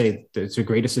here and say it's the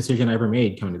greatest decision I ever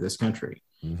made coming to this country.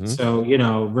 Mm-hmm. So,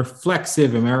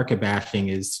 reflexive America bashing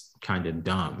is kind of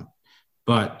dumb.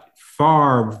 But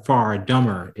far, far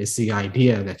dumber is the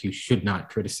idea that you should not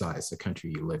criticize the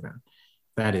country you live in.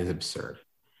 That is absurd.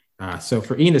 So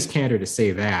for Enes Kanter to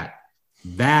say that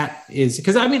is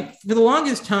because, for the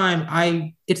longest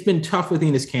time, it's been tough with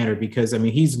Enes Kanter because,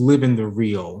 he's living the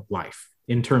real life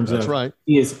in terms of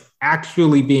he is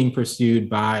actually being pursued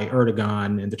by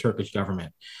Erdogan and the Turkish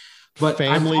government. But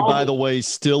family, by the way,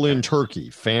 still in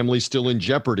Turkey. Family still in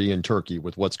jeopardy in Turkey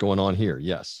with what's going on here.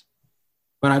 Yes.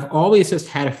 But I've always just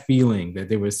had a feeling that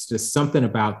there was just something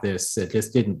about this that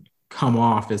just didn't come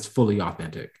off as fully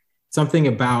authentic. Something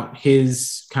about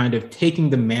his kind of taking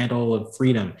the mantle of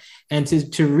freedom. And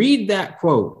to read that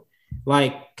quote,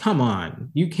 like, come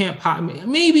on, you can't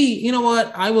maybe,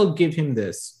 I will give him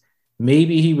this.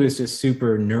 Maybe he was just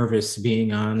super nervous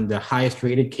being on the highest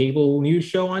rated cable news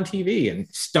show on TV and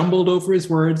stumbled over his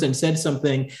words and said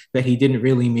something that he didn't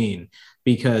really mean.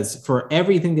 Because for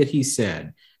everything that he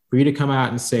said, for you to come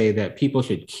out and say that people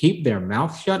should keep their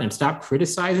mouth shut and stop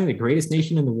criticizing the greatest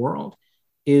nation in the world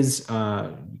is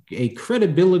a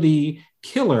credibility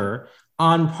killer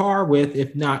on par with,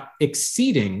 if not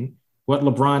exceeding, what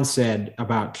LeBron said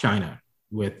about China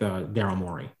with Daryl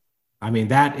Morey. I mean,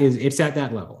 it's at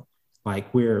that level.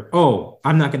 Like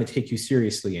I'm not going to take you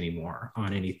seriously anymore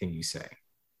on anything you say,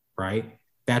 right?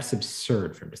 That's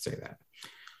absurd for him to say that.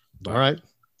 All right.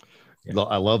 Yeah.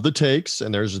 I love the takes,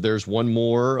 and there's one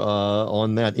more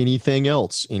on that. Anything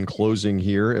else in closing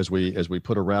here as we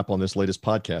put a wrap on this latest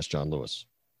podcast, John Lewis?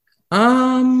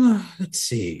 Let's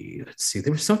see.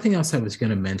 There was something else I was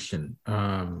going to mention.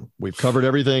 We've covered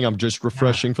everything. I'm just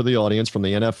refreshing for the audience, from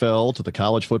the NFL to the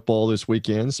college football this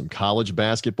weekend, some college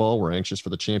basketball. We're anxious for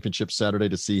the championship Saturday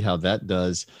to see how that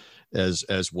does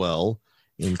as well,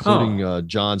 including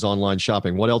John's online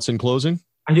shopping. What else in closing?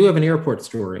 I do have an airport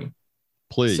story.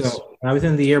 Please. So I was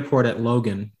in the airport at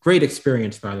Logan. Great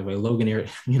experience, by the way. Logan Air,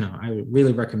 I would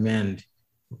really recommend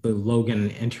the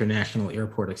Logan International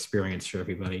Airport experience for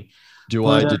everybody. Do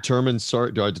I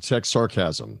detect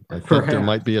sarcasm? I think there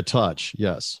might be a touch.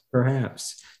 Yes.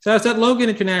 Perhaps. So I was at Logan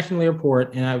International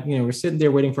Airport, and we're sitting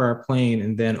there waiting for our plane,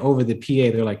 and then over the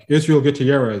PA, they're like, Israel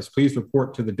Gutierrez, please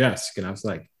report to the desk. And I was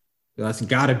like, well, that's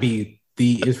got to be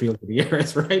the Israel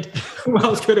Gutierrez, right? Who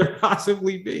else could it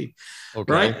possibly be?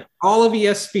 Okay. Right? All of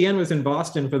ESPN was in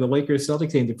Boston for the Lakers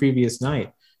Celtics game the previous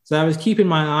night. So I was keeping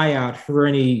my eye out for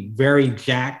any very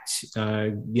jacked,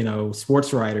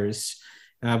 sports writers,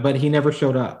 but he never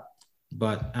showed up.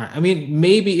 But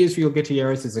maybe Israel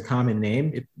Gutierrez is a common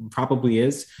name. It probably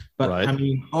is. But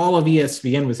right. All of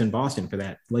ESPN was in Boston for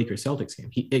that Lakers Celtics game.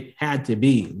 It had to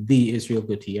be the Israel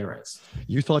Gutierrez.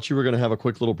 You thought you were going to have a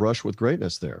quick little brush with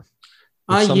greatness there.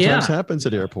 Sometimes happens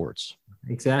at airports.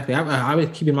 Exactly. I was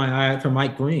keeping my eye out for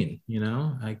Mike Green, You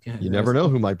never know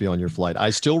who might be on your flight.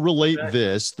 I still relate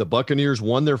this. The Buccaneers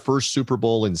won their first Super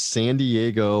Bowl in San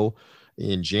Diego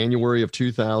in January of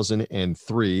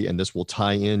 2003, and this will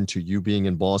tie into you being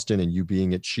in Boston and you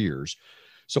being at Cheers.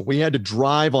 So we had to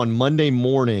drive on Monday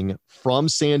morning from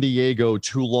San Diego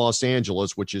to Los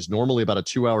Angeles, which is normally about a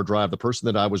 2-hour drive. The person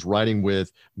that I was riding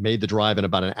with made the drive in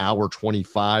about an hour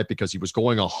 25 because he was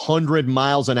going 100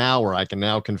 miles an hour, I can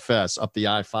now confess, up the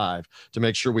I-5 to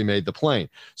make sure we made the plane.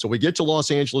 So we get to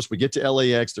Los Angeles, we get to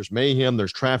LAX, there's mayhem,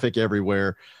 there's traffic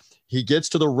everywhere. He gets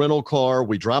to the rental car.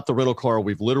 We drop the rental car.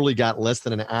 We've literally got less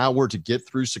than an hour to get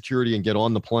through security and get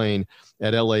on the plane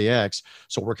at LAX.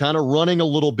 So we're kind of running a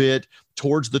little bit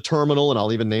towards the terminal, and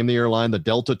I'll even name the airline the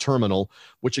Delta Terminal,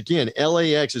 which again,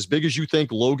 LAX, as big as you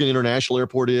think Logan International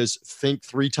Airport is, think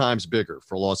 3 times bigger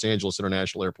for Los Angeles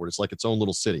International Airport. It's like its own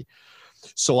little city.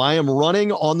 So I am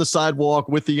running on the sidewalk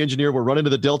with the engineer. We're running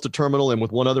to the Delta Terminal and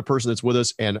with one other person that's with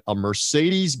us, and a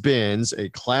Mercedes-Benz, a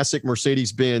classic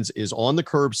Mercedes-Benz, is on the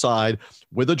curbside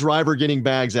with a driver getting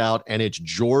bags out, and it's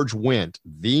George Wendt,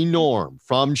 the Norm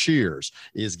from Cheers,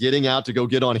 is getting out to go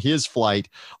get on his flight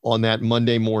on that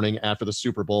Monday morning after the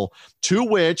Super Bowl, to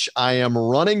which I am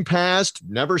running past,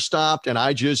 never stopped, and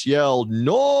I just yelled,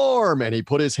 Norm, and he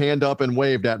put his hand up and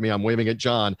waved at me. I'm waving at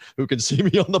John, who can see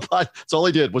me on the pod. That's all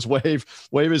he did was wave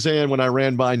his hand when I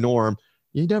ran by Norm.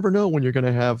 You never know when you're going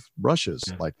to have brushes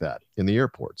like that in the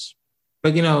airports.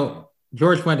 But,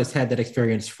 George Wendt has had that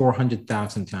experience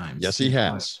 400,000 times. Yes, he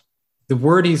has. The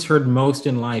word he's heard most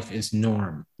in life is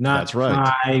Norm, not That's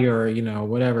right. Hi or,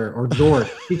 whatever, or George.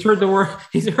 He's heard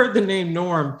the name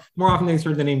Norm more often than he's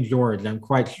heard the name George. I'm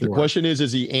quite sure. The question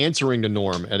is he answering to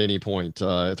Norm at any point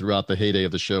throughout the heyday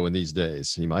of the show in these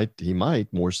days? He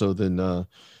might more so than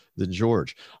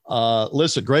George.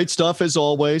 Listen, great stuff as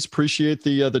always. Appreciate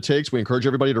the takes. We encourage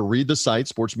everybody to read the site,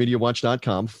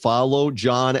 sportsmediawatch.com. Follow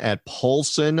John at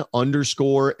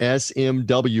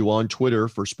Paulson_SMW on Twitter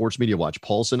for Sports Media Watch.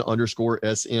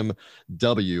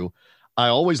 Paulson_SMW. I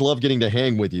always love getting to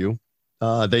hang with you.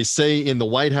 They say in the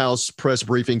White House press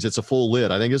briefings, it's a full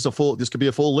lid. I think this could be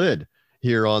a full lid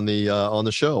here on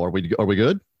the show. Are we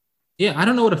good? Yeah, I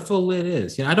don't know what a full lid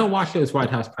is. I don't watch those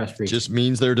White House press briefings. Just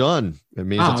means they're done. It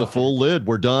means it's a full lid.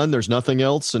 We're done. There's nothing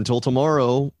else until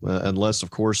tomorrow, unless,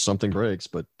 of course, something breaks.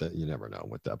 But you never know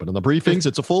with that. But in the briefings,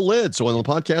 it's a full lid. So on the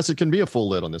podcast, it can be a full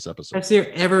lid on this episode. Has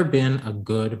there ever been a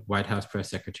good White House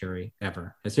press secretary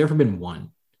ever? Has there ever been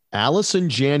one? Allison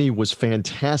Janney was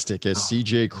fantastic as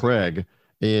C.J. Craig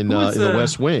in The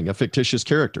West Wing, a fictitious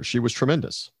character. She was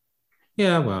tremendous.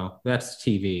 Yeah, well, that's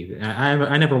TV.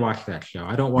 I never watched that show.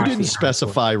 I don't watch. You didn't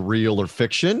specify real or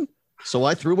fiction, so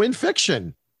I threw in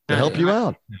fiction. to help you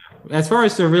out. As far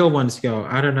as the real ones go,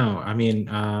 I don't know. I mean,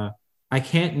 I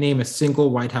can't name a single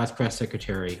White House press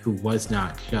secretary who was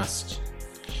not just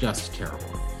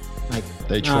terrible. Like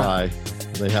they try.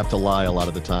 They have to lie a lot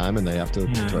of the time, and they have to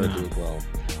try to do it well.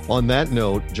 On that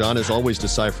note, John is always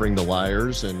deciphering the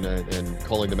liars and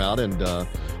calling them out, and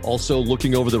also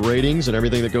looking over the ratings and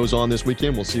everything that goes on this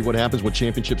weekend. We'll see what happens with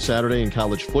Championship Saturday in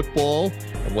college football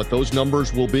and what those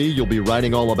numbers will be. You'll be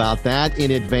writing all about that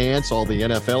in advance, all the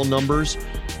NFL numbers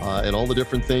and all the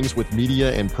different things with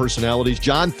media and personalities.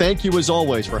 John, thank you as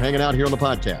always for hanging out here on the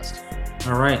podcast.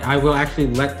 All right. I will actually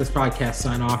let this podcast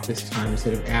sign off this time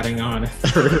instead of adding on a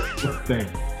third thing.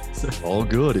 All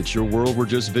good. It's your world. We're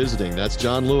just visiting. That's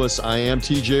John Lewis. I am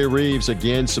TJ Reeves.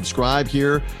 Again, subscribe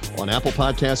here on Apple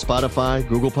Podcasts, Spotify,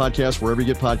 Google Podcasts, wherever you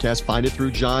get podcasts. Find it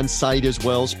through John's site as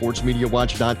well,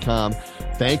 sportsmediawatch.com.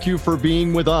 Thank you for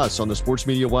being with us on the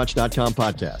sportsmediawatch.com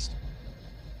podcast.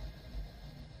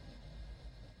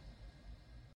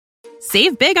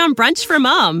 Save big on brunch for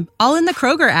mom, all in the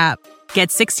Kroger app. Get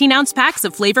 16-ounce packs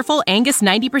of flavorful Angus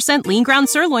 90% lean ground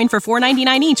sirloin for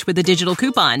 $4.99 each with a digital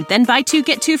coupon. Then buy 2,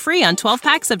 get 2 free on 12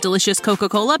 packs of delicious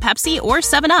Coca-Cola, Pepsi, or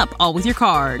 7-Up, all with your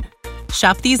card.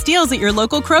 Shop these deals at your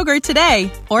local Kroger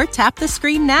today, or tap the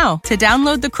screen now to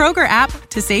download the Kroger app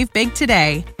to save big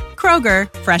today.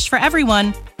 Kroger, fresh for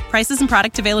everyone. Prices and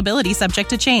product availability subject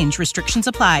to change. Restrictions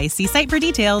apply. See site for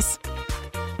details.